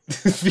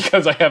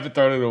because I haven't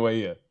thrown it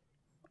away yet.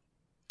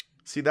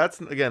 See,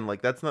 that's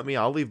not me.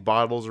 I'll leave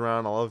bottles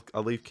around.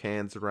 I'll leave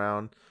cans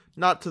around.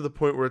 Not to the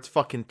point where it's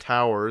fucking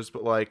towers,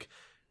 but like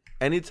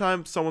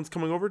anytime someone's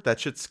coming over, that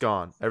shit's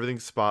gone.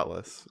 Everything's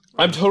spotless.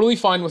 I'm totally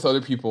fine with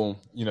other people,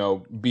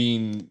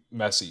 being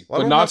messy,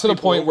 but not to the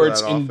point where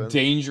it's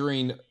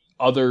endangering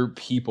other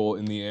people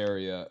in the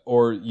area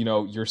or,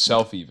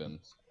 yourself even.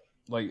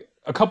 Like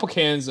a couple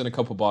cans and a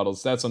couple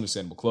bottles, that's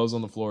understandable. Clothes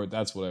on the floor,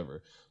 that's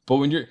whatever. But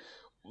when you're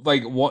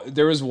like,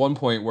 there was one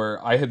point where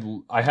I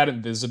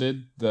hadn't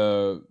visited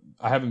her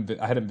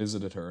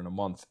in a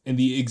month, and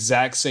the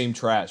exact same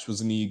trash was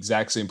in the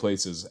exact same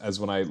places as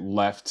when I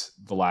left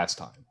the last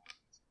time.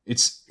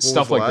 It's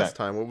stuff like that. Last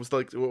time, what was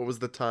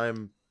the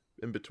time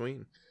in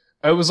between?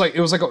 It was like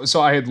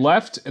so I had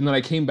left and then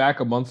I came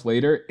back a month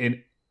later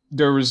and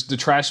the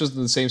trash was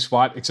in the same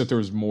spot except there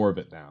was more of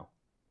it now.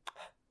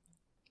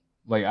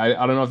 Like I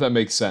don't know if that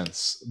makes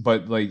sense,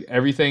 but like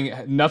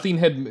nothing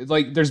had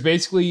like there's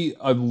basically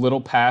a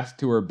little path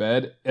to her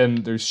bed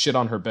and there's shit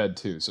on her bed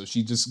too. So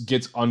she just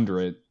gets under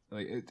it.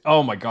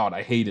 Oh my God,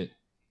 I hate it.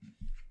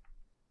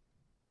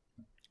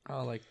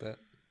 I like that.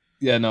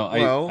 Yeah, no,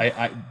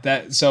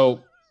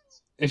 so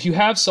if you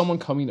have someone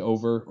coming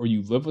over or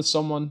you live with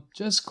someone,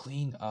 just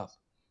clean up.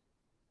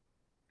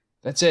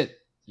 That's it,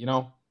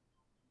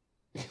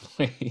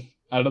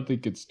 I don't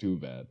think it's too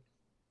bad.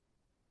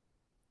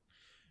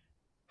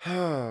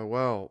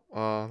 Well,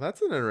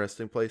 that's an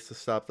interesting place to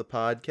stop the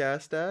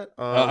podcast at.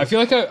 I feel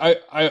like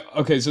I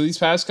okay. So these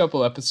past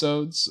couple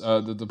episodes,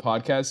 the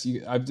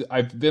podcast,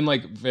 I've been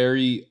like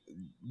very,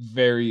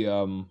 very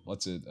I've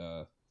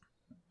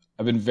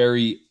been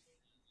very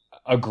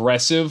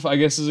aggressive, I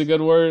guess is a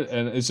good word,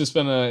 and it's just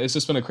been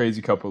a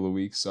crazy couple of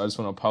weeks. So I just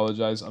want to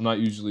apologize. I'm not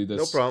usually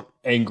this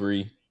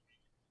angry.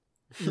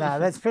 No,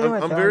 that's pretty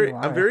much.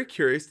 I'm very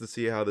curious to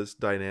see how this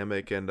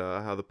dynamic and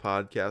how the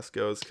podcast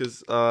goes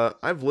because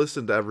I've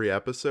listened to every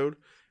episode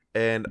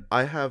and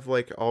I have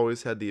like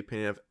always had the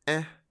opinion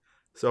of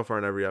so far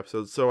in every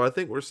episode. So I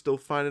think we're still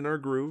finding our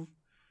groove.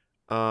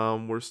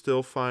 We're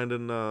still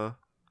finding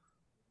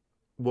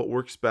what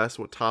works best,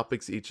 what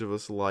topics each of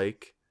us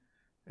like,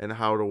 and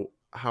how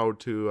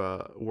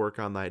to work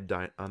on that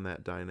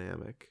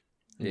dynamic.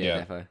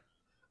 Yeah.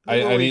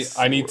 Definitely.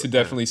 I need to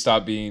definitely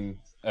stop being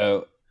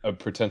a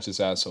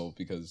pretentious asshole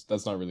because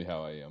that's not really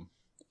how I am.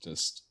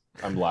 Just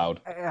I'm loud.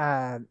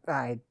 I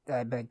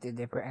beg to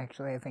differ.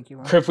 Actually, I think you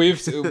want. Crip,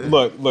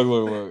 look.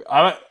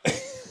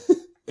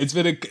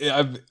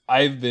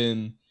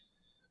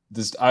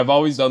 I've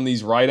always done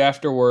these right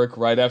after work,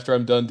 right after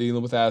I'm done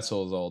dealing with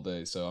assholes all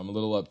day. So I'm a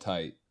little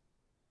uptight.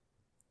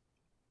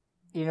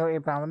 You know what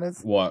your problem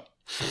is? What?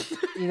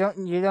 You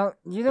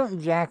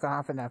don't jack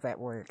off enough at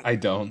work. I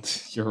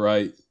don't. You're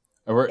right.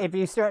 If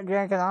you start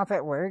jacking off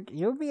at work,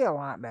 you'll be a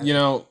lot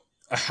better.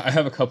 I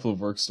have a couple of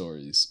work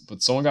stories,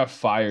 but someone got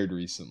fired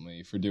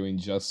recently for doing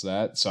just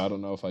that, so I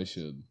don't know if I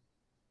should.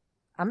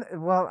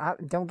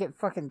 Don't get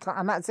fucking.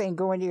 I'm not saying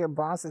go into your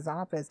boss's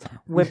office,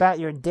 whip out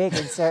your dick,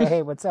 and say,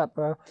 "Hey, what's up,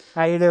 bro?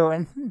 How you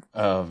doing?"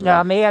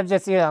 No, me, I'm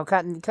just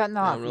cutting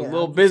off. I'm a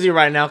little busy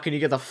right now. Can you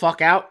get the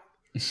fuck out?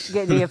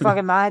 Do you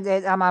fucking mind?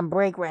 I'm on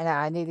break right now.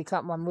 I need to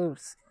cut one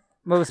loose.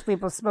 Most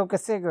people smoke a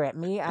cigarette.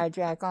 Me, I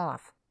jack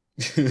off.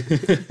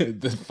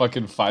 The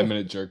fucking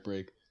 5-minute jerk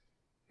break.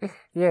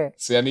 Yeah.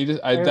 See,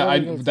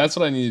 that's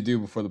what I need to do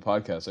before the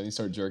podcast. I need to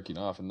start jerking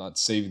off and not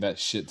saving that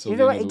shit till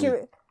the end of the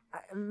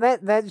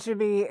week. That should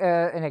be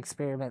an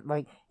experiment.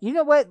 Like, you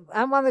know what?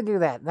 I want to do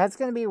that. That's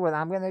gonna be what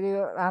I'm gonna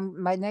do.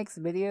 My next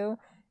video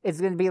is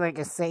gonna be like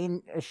a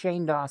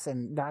Shane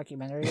Dawson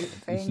documentary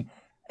thing.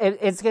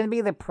 It's gonna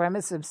be the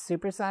premise of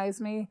Super Size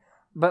Me,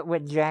 but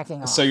with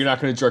jacking off. So you're not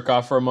gonna jerk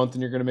off for a month,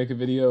 and you're gonna make a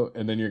video,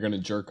 and then you're gonna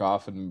jerk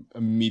off and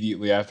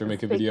immediately after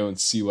make a video and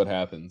see what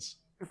happens.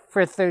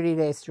 For 30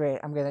 days straight,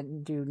 I'm gonna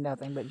do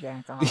nothing but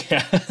jack off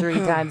 3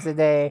 times a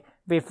day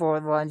before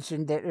lunch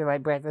and dinner,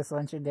 like breakfast,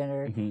 lunch, and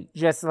dinner,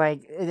 just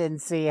like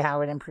and see how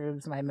it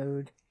improves my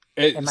mood.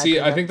 I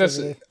think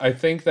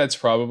that's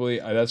probably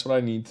that's what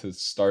I need to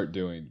start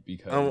doing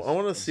because I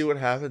want to see what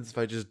happens if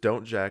I just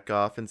don't jack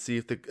off and see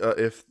if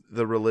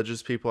the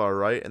religious people are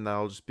right, and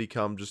I'll just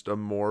become just a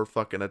more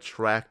fucking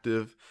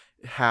attractive,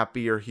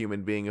 happier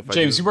human being. If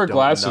James, you wear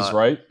glasses,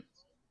 right?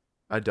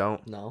 I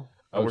don't. No.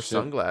 I wear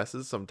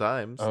sunglasses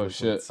sometimes. Oh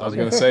shit! I was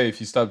gonna say if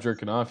you stop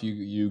jerking off,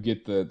 you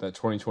get that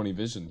 20/20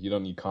 vision. You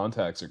don't need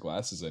contacts or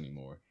glasses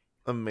anymore.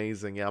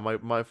 Amazing, yeah.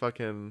 My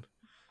fucking,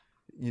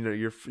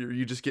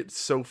 you just get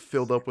so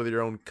filled up with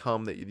your own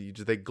cum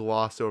that they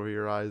gloss over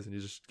your eyes and you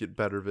just get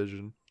better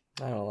vision.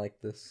 I don't like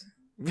this.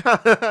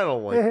 I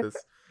don't like this.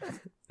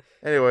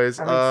 Anyways,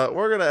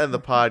 we're gonna end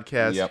the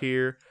podcast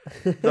here.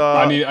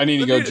 I need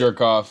to go jerk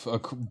off.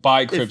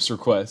 By Crip's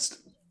request.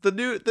 The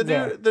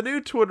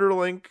new Twitter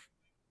link,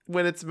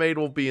 when it's made,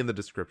 will be in the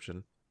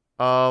description.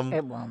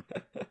 It won't.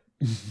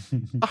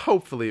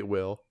 Hopefully it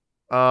will.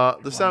 The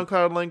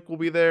SoundCloud link will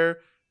be there.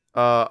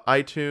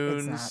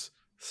 iTunes,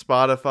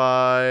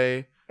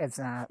 Spotify. It's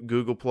not.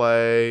 Google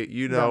Play.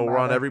 We're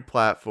on every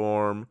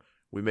platform.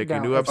 We make a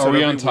new episode. Are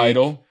we on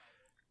Tidal?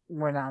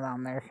 We're not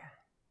on there.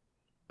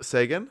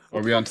 Say again?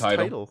 Are we on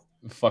Tidal?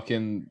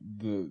 Fucking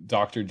the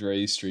Dr.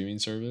 Dre streaming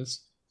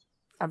service.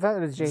 I thought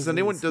it was Jay-Z.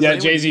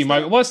 Jay-Z.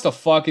 What's the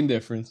fucking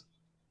difference?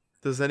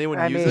 Does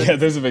anyone use it? Yeah,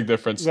 there's a big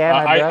difference. Yeah,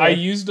 I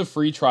used a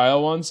free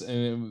trial once,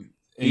 and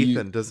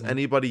Ethan, does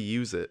anybody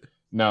use it?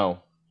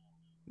 No.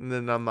 And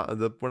then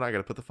we're not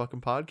gonna put the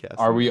fucking podcast.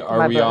 Are we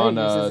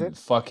on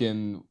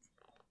fucking?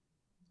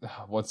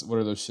 What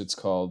are those shits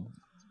called?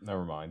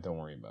 Never mind. Don't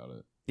worry about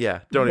it.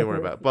 Yeah, don't even worry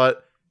about it.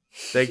 But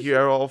thank you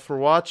all for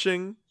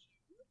watching.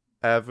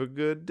 Have a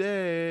good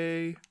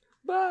day.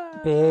 Bye,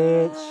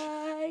 bitch.